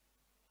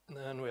 and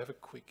then we have a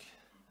quick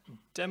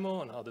demo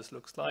on how this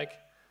looks like.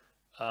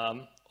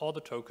 All the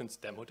tokens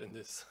demoed in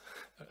this,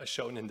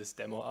 shown in this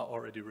demo are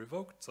already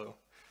revoked, so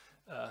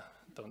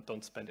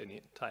don't spend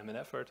any time and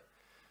effort.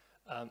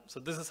 So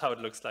this is how it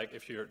looks like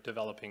if you're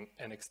developing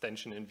an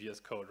extension in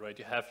VS Code, right?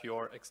 You have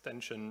your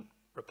extension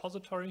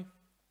repository.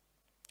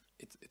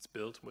 It's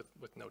built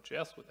with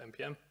Node.js, with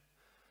NPM.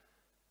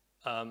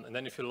 And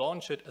then if you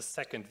launch it, a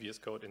second VS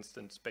Code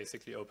instance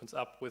basically opens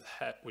up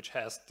which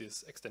has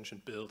this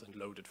extension built and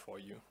loaded for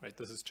you, right?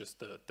 This is just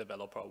the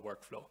developer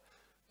workflow.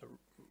 A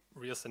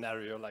real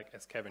scenario, like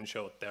as Kevin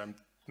showed, there are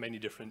many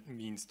different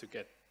means to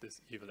get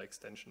this evil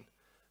extension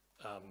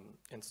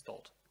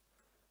installed.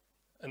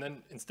 And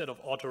then instead of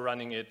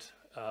auto-running it,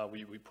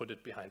 we put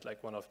it behind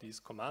like one of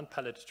these command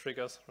palette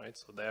triggers, right?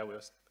 So there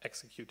we're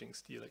executing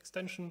steal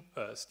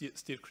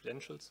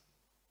credentials.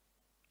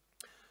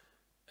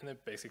 And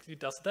it basically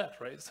does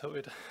that, right? So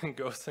it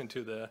goes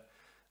into the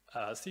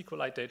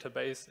SQLite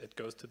database, it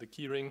goes to the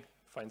keyring,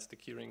 finds the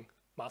keyring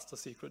master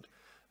secret,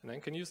 and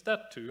then can use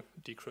that to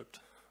decrypt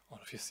all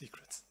of your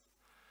secrets.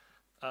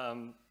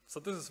 So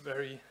this is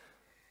very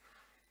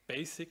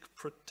basic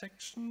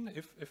protection,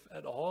 if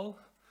at all.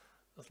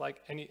 It's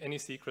like any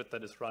secret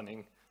that is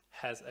running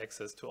has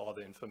access to all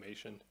the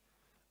information,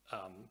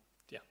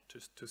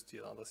 to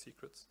steal other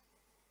secrets.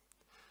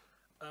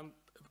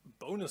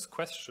 Bonus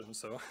question,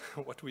 so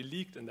what we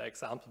leaked in the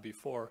example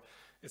before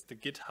is the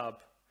GitHub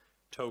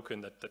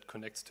token that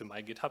connects to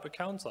my GitHub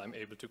account, so I'm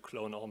able to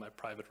clone all my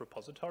private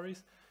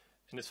repositories.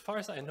 And as far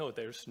as I know,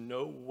 there's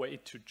no way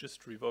to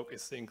just revoke a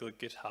single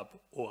GitHub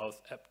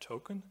OAuth app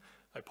token.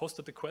 I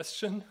posted the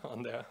question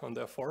on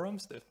their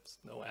forums. There's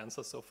no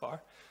answer so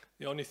far.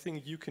 The only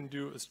thing you can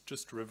do is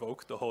just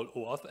revoke the whole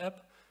OAuth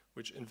app,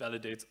 which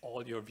invalidates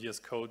all your VS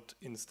Code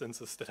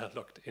instances that are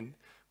logged in,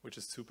 which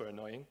is super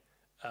annoying.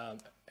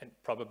 And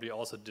probably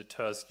also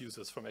deters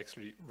users from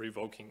actually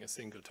revoking a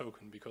single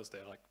token because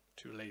they're like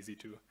too lazy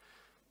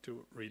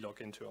to relog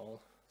into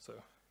all. So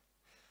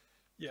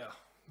yeah,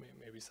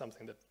 maybe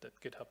something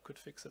that GitHub could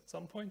fix at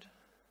some point.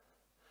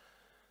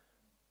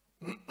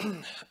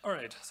 All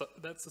right, so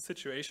that's the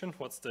situation.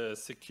 What's the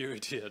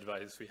security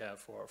advice we have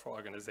for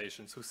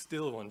organizations who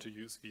still want to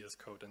use VS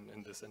Code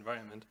in this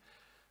environment?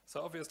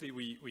 So obviously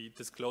we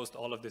disclosed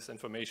all of this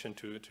information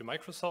to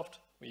Microsoft.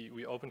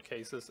 We opened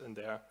cases in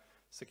their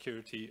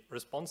security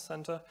response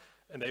center,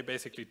 and they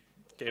basically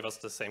gave us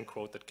the same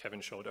quote that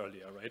Kevin showed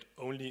earlier, right?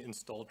 Only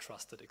install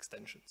trusted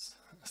extensions.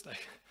 It's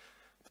like,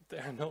 but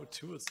there are no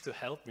tools to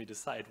help me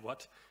decide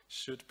what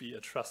should be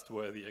a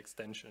trustworthy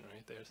extension,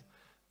 right? There's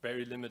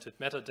very limited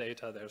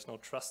metadata, there's no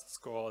trust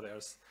score,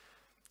 there's,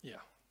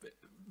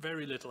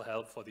 very little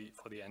help for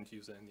the end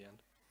user in the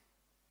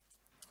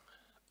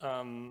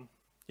end.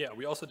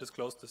 We also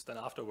disclosed this then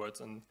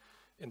afterwards in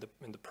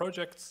the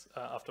projects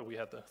after we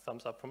had the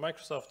thumbs up from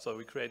Microsoft. So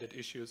we created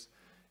issues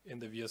in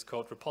the VS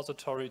Code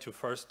repository to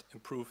first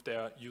improve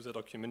their user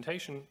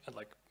documentation and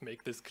like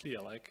make this clear,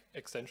 like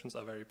extensions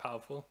are very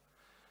powerful.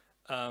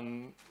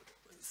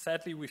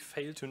 Sadly, we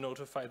failed to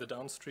notify the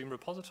downstream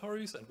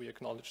repositories, and we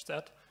acknowledged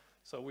that.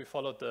 So we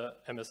followed the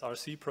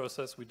MSRC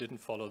process. We didn't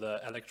follow the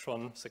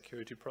Electron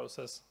security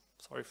process.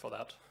 Sorry for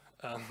that.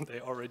 They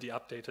already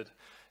updated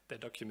their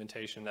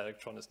documentation.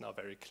 Electron is now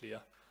very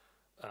clear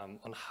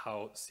on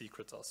how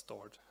secrets are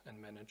stored and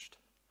managed.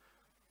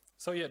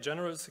 So yeah,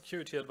 general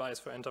security advice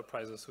for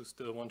enterprises who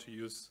still want to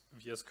use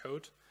VS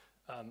Code.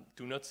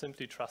 Do not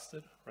simply trust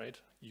it, right?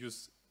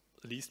 Use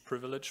least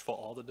privilege for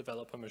all the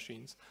developer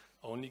machines.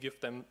 only give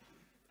them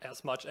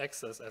as much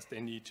access as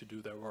they need to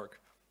do their work.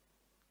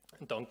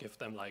 And don't give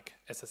them like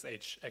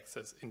SSH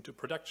access into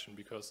production,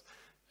 because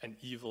an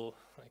evil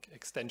like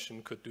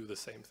extension could do the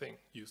same thing,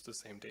 use the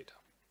same data.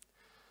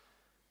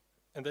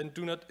 And then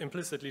do not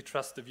implicitly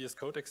trust the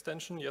VSCode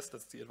extension. Yes,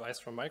 that's the advice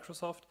from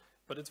Microsoft,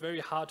 but it's very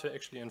hard to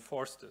actually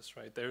enforce this,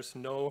 right? There's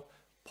no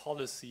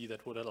policy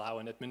that would allow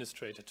an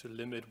administrator to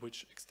limit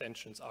which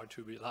extensions are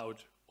to be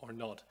allowed or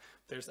not.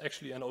 There's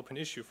actually an open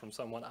issue from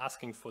someone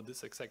asking for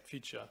this exact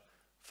feature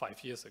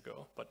 5 years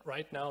ago, but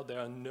right now there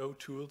are no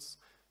tools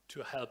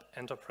to help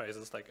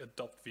enterprises like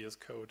adopt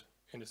VSCode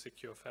in a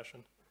secure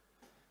fashion.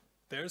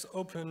 There's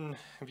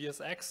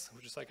OpenVSX,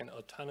 which is like an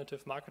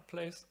alternative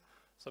marketplace.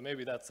 So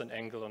maybe that's an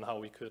angle on how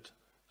we could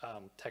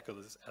tackle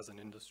this as an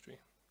industry.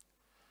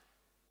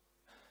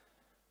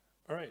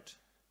 All right.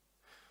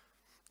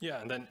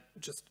 Yeah, and then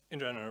just in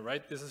general,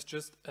 right? This is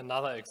just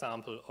another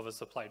example of a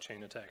supply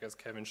chain attack, as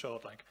Kevin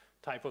showed. Like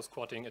typo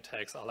squatting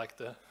attacks are like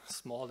the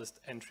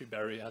smallest entry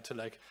barrier to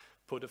like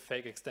put a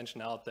fake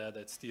extension out there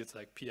that steals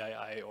like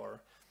PII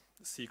or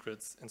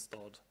secrets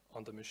installed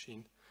on the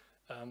machine.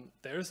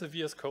 There is a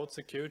VSCode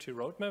security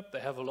roadmap.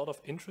 They have a lot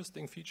of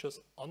interesting features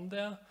on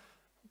there,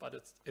 but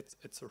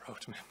it's a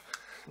roadmap.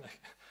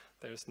 Like,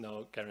 there's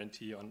no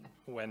guarantee on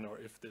when or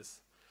if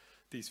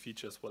these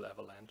features will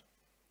ever land.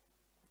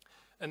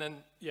 And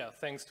then, yeah,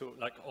 thanks to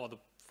like all the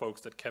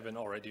folks that Kevin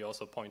already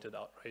also pointed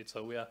out, right?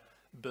 So we are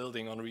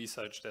building on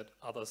research that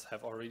others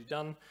have already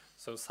done.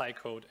 So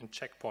CyCode and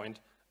Checkpoint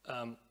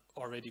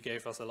already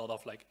gave us a lot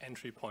of like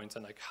entry points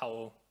and like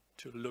how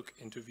to look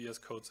into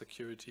VSCode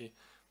security.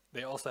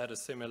 They also had a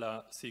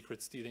similar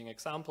secret stealing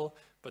example,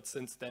 but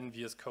since then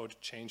VSCode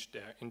changed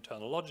their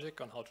internal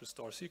logic on how to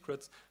store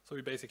secrets. So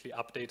we basically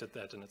updated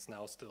that and it's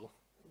now still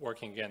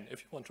working again.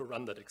 If you want to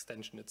run that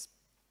extension, it's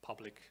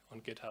public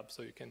on GitHub,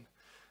 so you can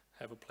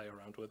have a play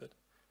around with it.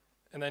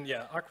 And then,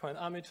 yeah, Aqua and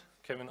Amit,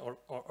 Kevin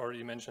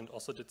already mentioned,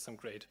 also did some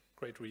great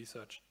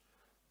research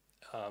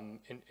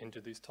into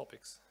these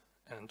topics.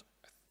 And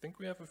I think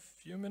we have a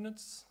few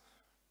minutes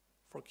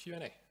for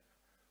Q&A.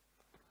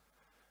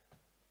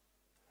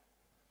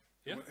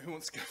 Yeah? Who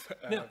wants to go?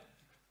 Yeah.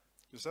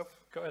 Yourself?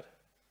 Go ahead.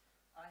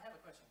 I have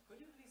a question. Could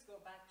you please go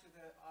back to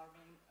the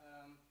Armin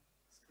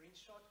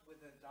screenshot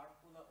with the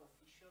Darkula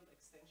official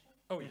extension?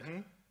 Oh, yeah.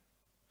 Mm-hmm.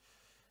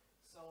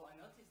 So I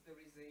noticed there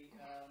is a,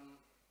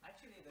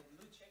 actually the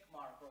blue check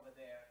mark over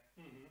there,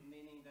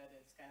 meaning that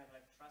it's kind of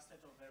like trusted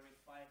or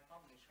verified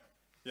publisher.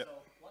 Yep. So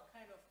what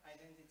kind of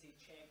identity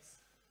checks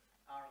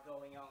are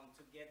going on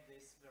to get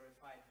this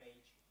verified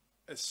page?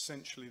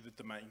 Essentially the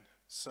domain.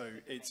 So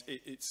it's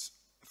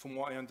from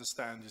what I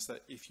understand is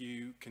that if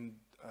you can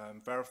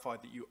verify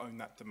that you own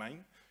that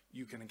domain,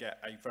 you can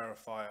get a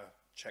verifier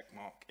check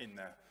mark in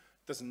there.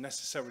 Doesn't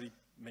necessarily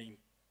mean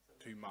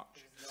too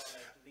much. There's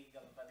no like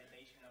legal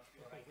validation of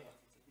your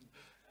identity.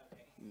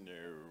 Okay.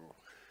 No.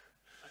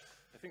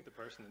 I think the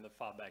person in the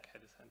far back had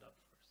his hand up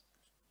first.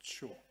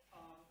 Sure.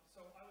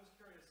 So I was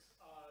curious,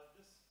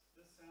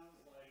 this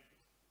sounds like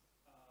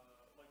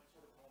the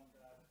sort of problem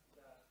that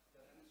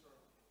any sort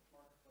of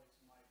marketplace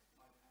might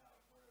have,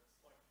 where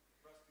it's like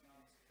resting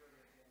on the security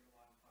of the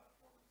underlying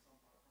platform, and some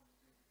platforms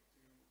do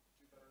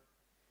better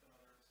than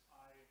others.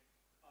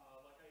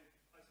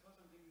 I suppose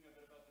I'm thinking a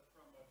bit about the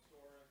Chrome Web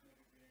Store as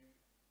maybe being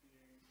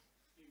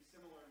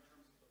similar in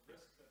terms of the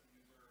risk that the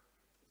user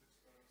is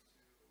exposed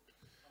to.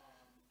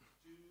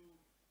 You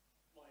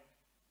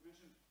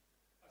mentioned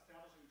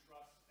establishing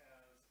trust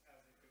as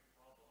a big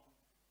problem.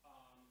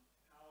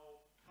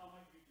 How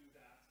might you do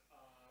that?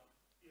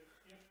 If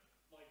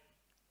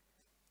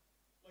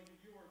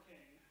if you were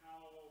king,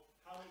 how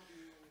would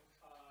you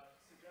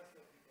suggest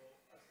that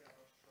people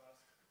establish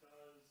trust?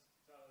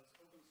 Does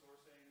open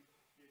sourcing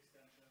the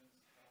extensions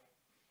help?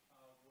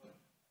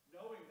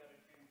 Knowing that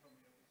it came from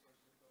the open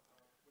source crypto, how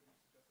would you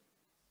suggest it?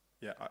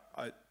 Yeah,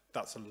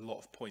 that's a lot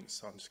of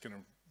points. So I'm just going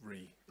to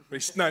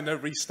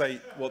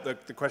restate what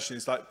the question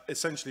is. Like,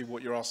 essentially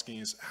what you're asking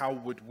is how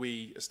would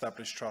we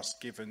establish trust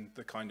given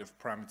the kind of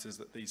parameters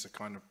that these are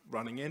kind of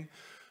running in?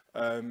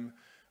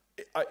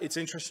 It's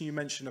interesting you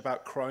mentioned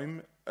about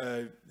Chrome.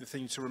 The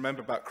thing to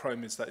remember about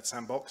Chrome is that it's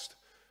sandboxed.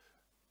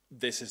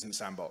 This isn't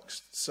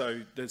sandboxed.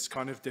 So there's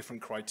kind of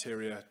different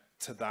criteria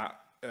to that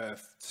to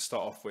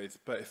start off with.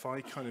 But if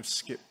I kind of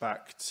skip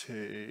back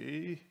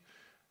to,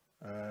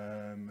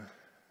 I'm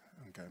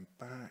going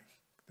back,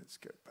 let's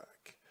go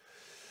back.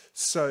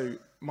 So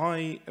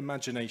my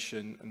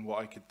imagination and what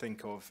I could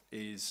think of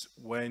is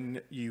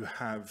when you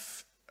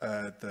have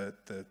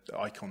the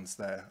icons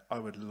there, I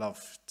would love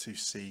to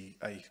see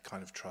a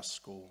kind of trust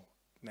score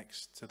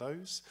next to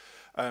those,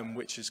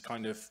 which is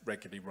kind of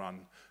regularly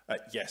run.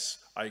 Yes,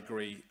 I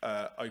agree,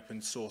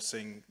 open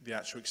sourcing the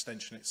actual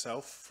extension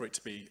itself for it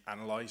to be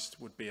analyzed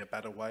would be a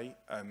better way.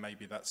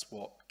 Maybe that's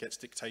what gets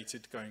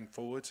dictated going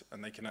forward,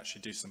 and they can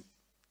actually do some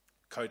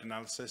code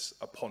analysis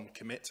upon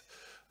commit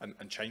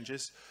and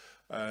changes.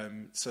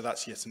 So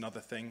that's yet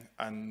another thing.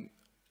 And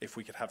if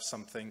we could have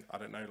something, I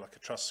don't know, like a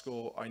trust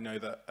score. I know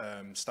that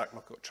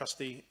Stacklock got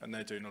Trusty, and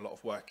they're doing a lot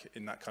of work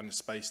in that kind of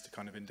space to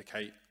kind of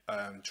indicate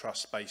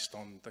trust based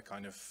on the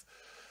kind of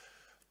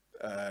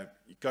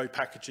Go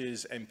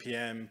packages,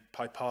 NPM,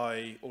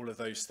 PyPy, all of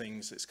those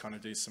things. It's kind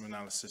of do some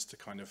analysis to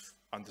kind of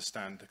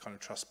understand the kind of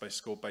trust-based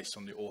score based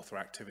on the author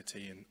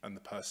activity and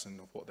the person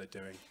of what they're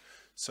doing.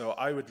 So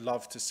I would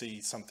love to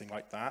see something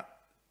like that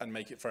and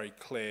make it very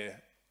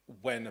clear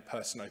when a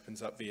person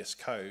opens up VS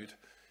Code,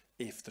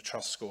 if the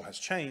trust score has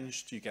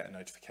changed, you get a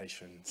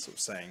notification sort of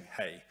saying,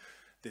 hey,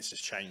 this has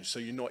changed. So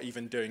you're not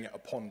even doing it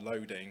upon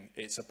loading,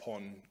 it's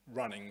upon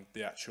running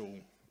the actual,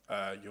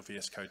 your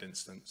VS Code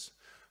instance.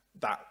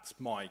 That's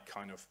my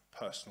kind of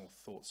personal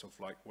thoughts of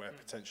like where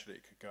potentially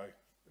it could go.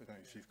 I don't know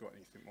if you've got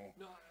anything more.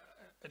 No,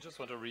 I just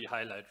want to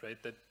re-highlight,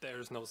 right, that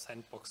there's no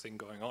sandboxing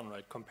going on,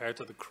 right, compared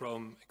to the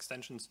Chrome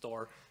extension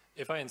store.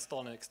 If I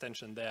install an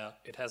extension there,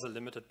 it has a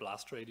limited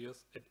blast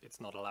radius.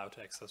 It's not allowed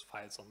to access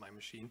files on my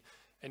machine.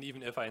 And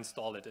even if I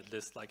install it, it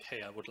lists like,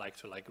 hey, I would like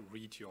to like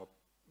read your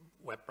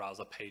web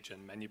browser page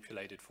and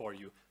manipulate it for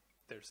you.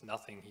 There's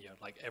nothing here.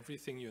 Like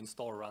everything you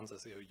install runs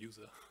as your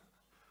user.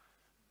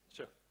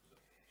 Sure. So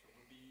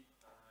would be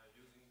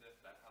using the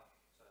Flatpak,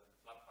 so the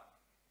Flatpak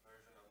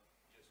version of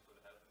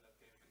VSCode help in that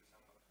case with the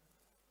sandbox?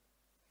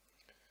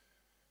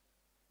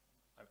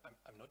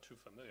 I'm not too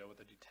familiar with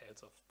the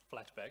details of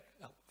Flatpak.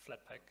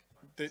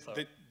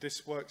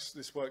 This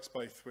works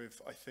both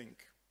with, I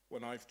think,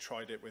 when I've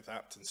tried it with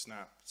apt and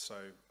snap, so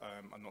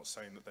I'm not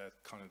saying that they're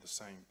kind of the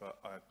same, but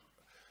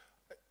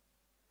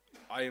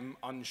I am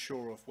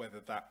unsure of whether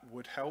that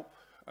would help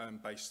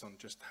based on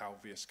just how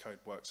VS Code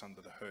works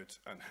under the hood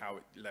and how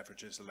it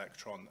leverages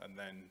Electron and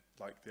then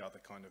like the other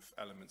kind of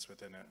elements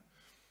within it.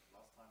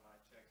 Last time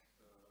I checked,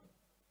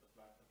 the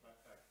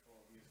Flatpak for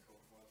VS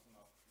Code was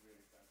not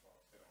really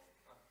sandboxed at all.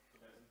 So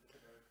there's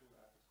a very cool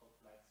app, it's called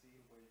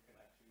FlatC, where you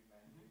can actually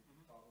manually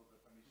toggle the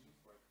permissions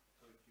for it.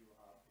 So if you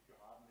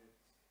harden it,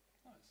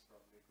 it's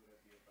probably a good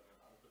idea, but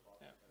out of the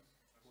box it has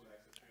full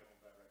access to your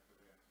own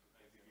directory and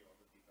basically all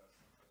the debugs.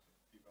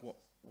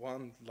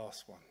 One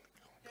last one.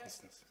 Yes,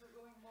 so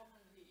going more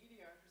from the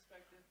EDR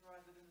perspective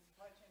rather than the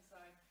supply chain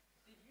side,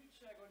 did you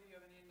check or do you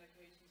have any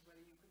indications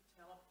whether you could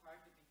tell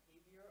apart the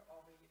behavior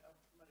of a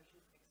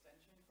malicious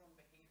extension from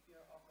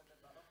behavior of a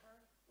developer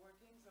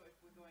working? So if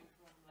we're going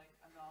from like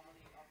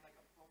anomaly of like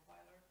a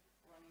profiler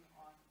running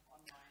on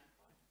my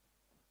endpoint?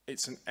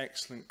 It's an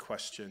excellent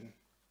question.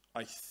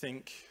 I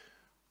think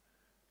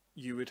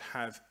you would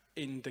have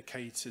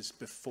indicators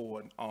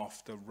before and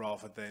after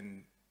rather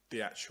than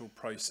the actual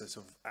process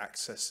of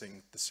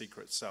accessing the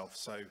secret itself.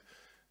 So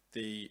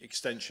the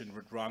extension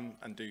would run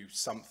and do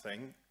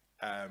something,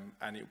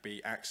 and it would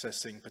be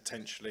accessing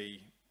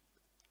potentially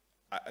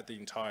the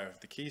entire of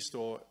the key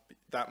store.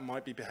 That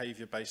might be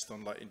behavior based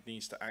on like it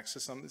needs to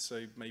access something.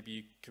 So maybe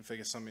you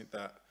configure something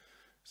that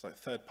it's like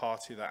third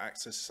party that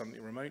accesses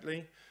something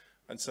remotely.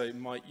 And so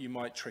you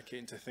might trick it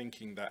into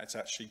thinking that it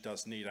actually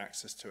does need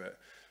access to it.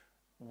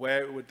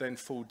 Where it would then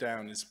fall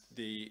down is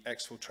the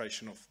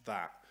exfiltration of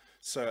that.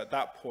 So at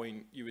that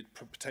point, you would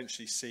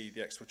potentially see the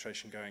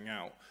exfiltration going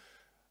out.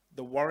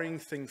 The worrying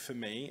thing for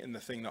me, and the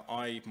thing that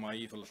my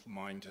evil little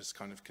mind has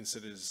kind of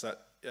considered, is that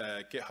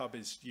GitHub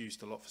is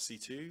used a lot for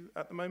C2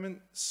 at the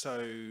moment.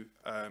 So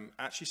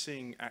actually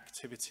seeing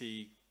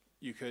activity,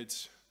 you could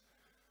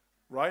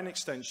write an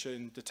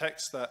extension,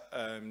 detects that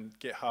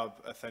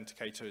GitHub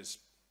authenticator has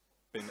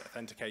been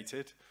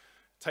authenticated,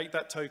 take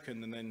that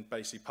token and then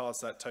basically pass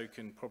that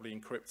token probably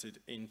encrypted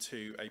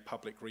into a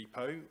public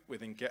repo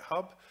within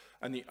GitHub.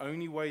 And the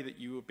only way that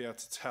you will be able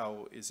to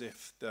tell is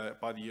if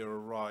by the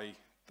URI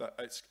that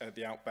it's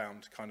the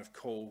outbound kind of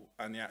call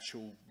and the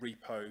actual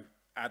repo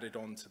added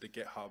onto the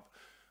GitHub.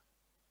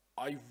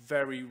 I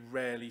very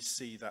rarely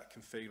see that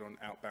configured on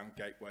outbound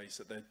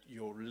gateways, that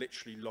you're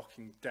literally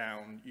locking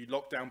down. You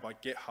lock down by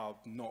GitHub,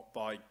 not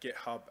by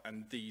GitHub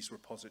and these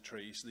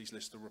repositories, these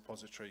list of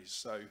repositories.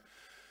 So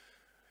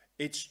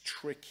it's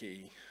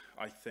tricky,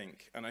 I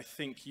think. And I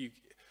think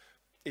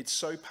it's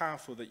so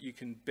powerful that you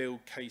can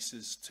build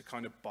cases to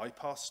kind of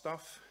bypass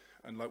stuff.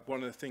 And like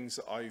one of the things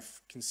that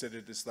I've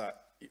considered is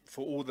that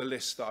for all the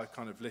lists that I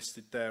kind of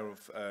listed there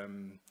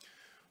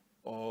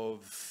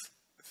of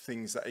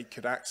things that it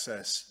could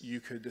access, you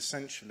could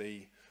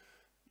essentially,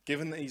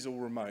 given that he's all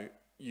remote,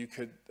 you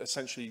could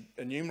essentially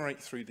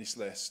enumerate through this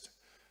list,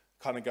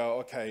 kind of go,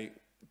 okay,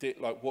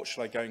 like what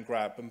should I go and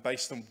grab? And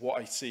based on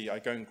what I see, I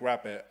go and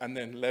grab it and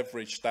then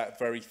leverage that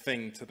very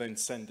thing to then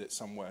send it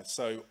somewhere.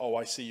 So, oh,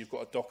 I see you've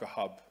got a Docker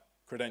Hub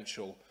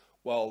credential.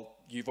 Well,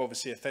 you've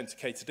obviously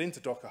authenticated into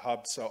Docker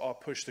Hub, so I'll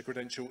push the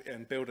credential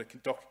and build a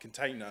Docker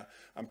container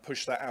and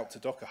push that out to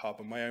Docker Hub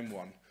on my own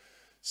one.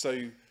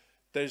 So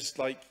there's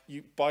like,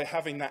 by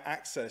having that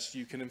access,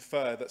 you can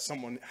infer that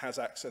someone has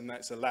access and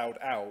that's allowed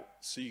out,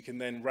 so you can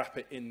then wrap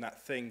it in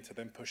that thing to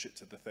then push it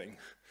to the thing.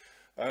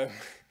 Your mind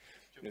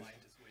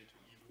is way too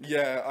evil.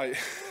 Yeah,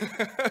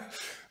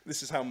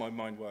 this is how my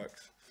mind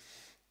works.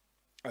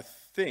 I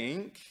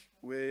think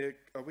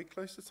are we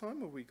close to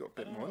time or we got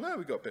a bit more? No,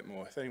 we got a bit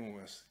more, if anyone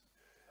was.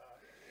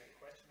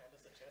 Question and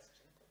a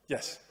suggestion.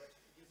 Yes.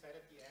 You said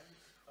at the end,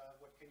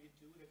 what can you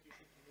do that you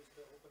should use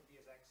the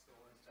OpenVSX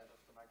store instead of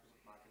the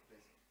Microsoft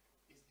Marketplace?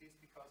 Is this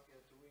because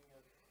they're doing a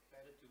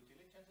better due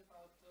diligence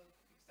about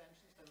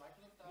extensions than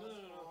Microsoft does,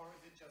 or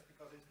is it just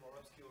because it's more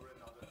obscure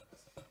and others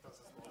does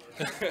a smaller?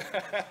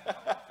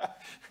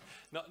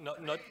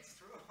 Not.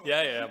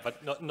 Yeah,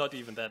 but not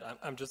even that.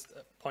 I'm just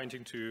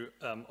pointing to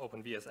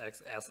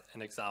OpenVSX as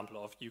an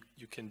example of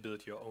you can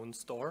build your own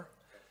store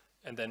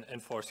and then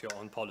enforce your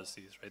own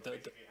policies, right? So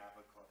basically have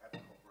a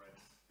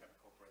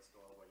corporate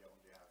store where you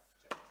only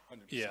have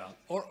 100%. Yeah,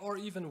 or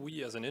even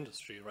we as an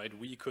industry, right?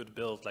 We could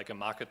build like a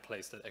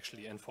marketplace that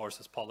actually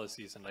enforces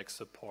policies and like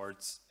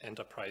supports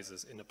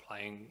enterprises in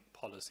applying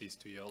policies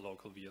to your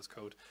local VS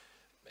Code,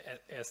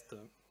 as the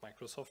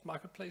Microsoft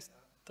Marketplace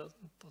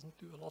doesn't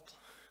do a lot.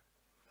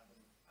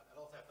 I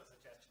also have a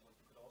suggestion. What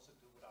you could also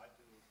do, what I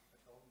do at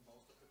home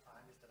most of the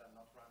time, is that I'm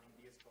not running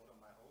VSCode on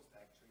my host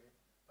actually,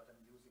 but I'm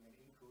using an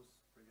Incus,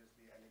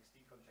 previously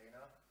LXD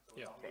container, so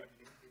Yeah. a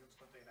Linux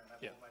container, and I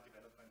have all my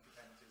development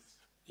dependencies.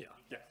 Yeah,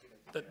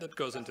 encapsulated that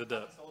goes into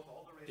the, doesn't solve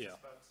all the risks, yeah.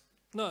 but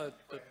No,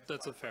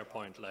 that's a fair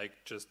point. Like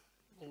just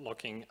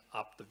looking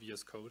up the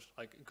VS Code,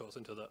 like it goes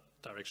into the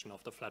direction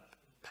of the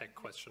Flatpak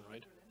question,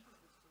 right?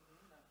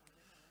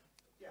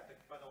 yeah,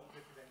 but only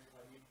preventing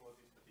my need for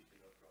this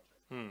particular project.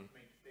 I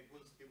mean, they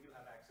will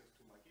have access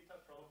to my GitHub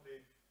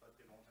probably, but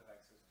they won't have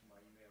access to my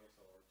emails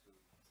or to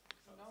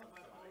some No,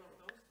 but all other of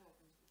code. those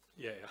tokens.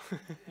 Yeah,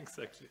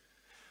 exactly.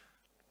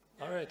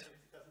 All right,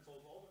 It doesn't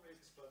solve all the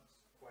risks, but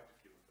quite a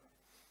few of them.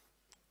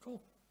 cool.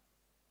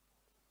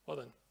 Well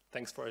then,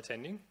 thanks for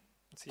attending.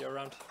 See you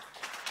around.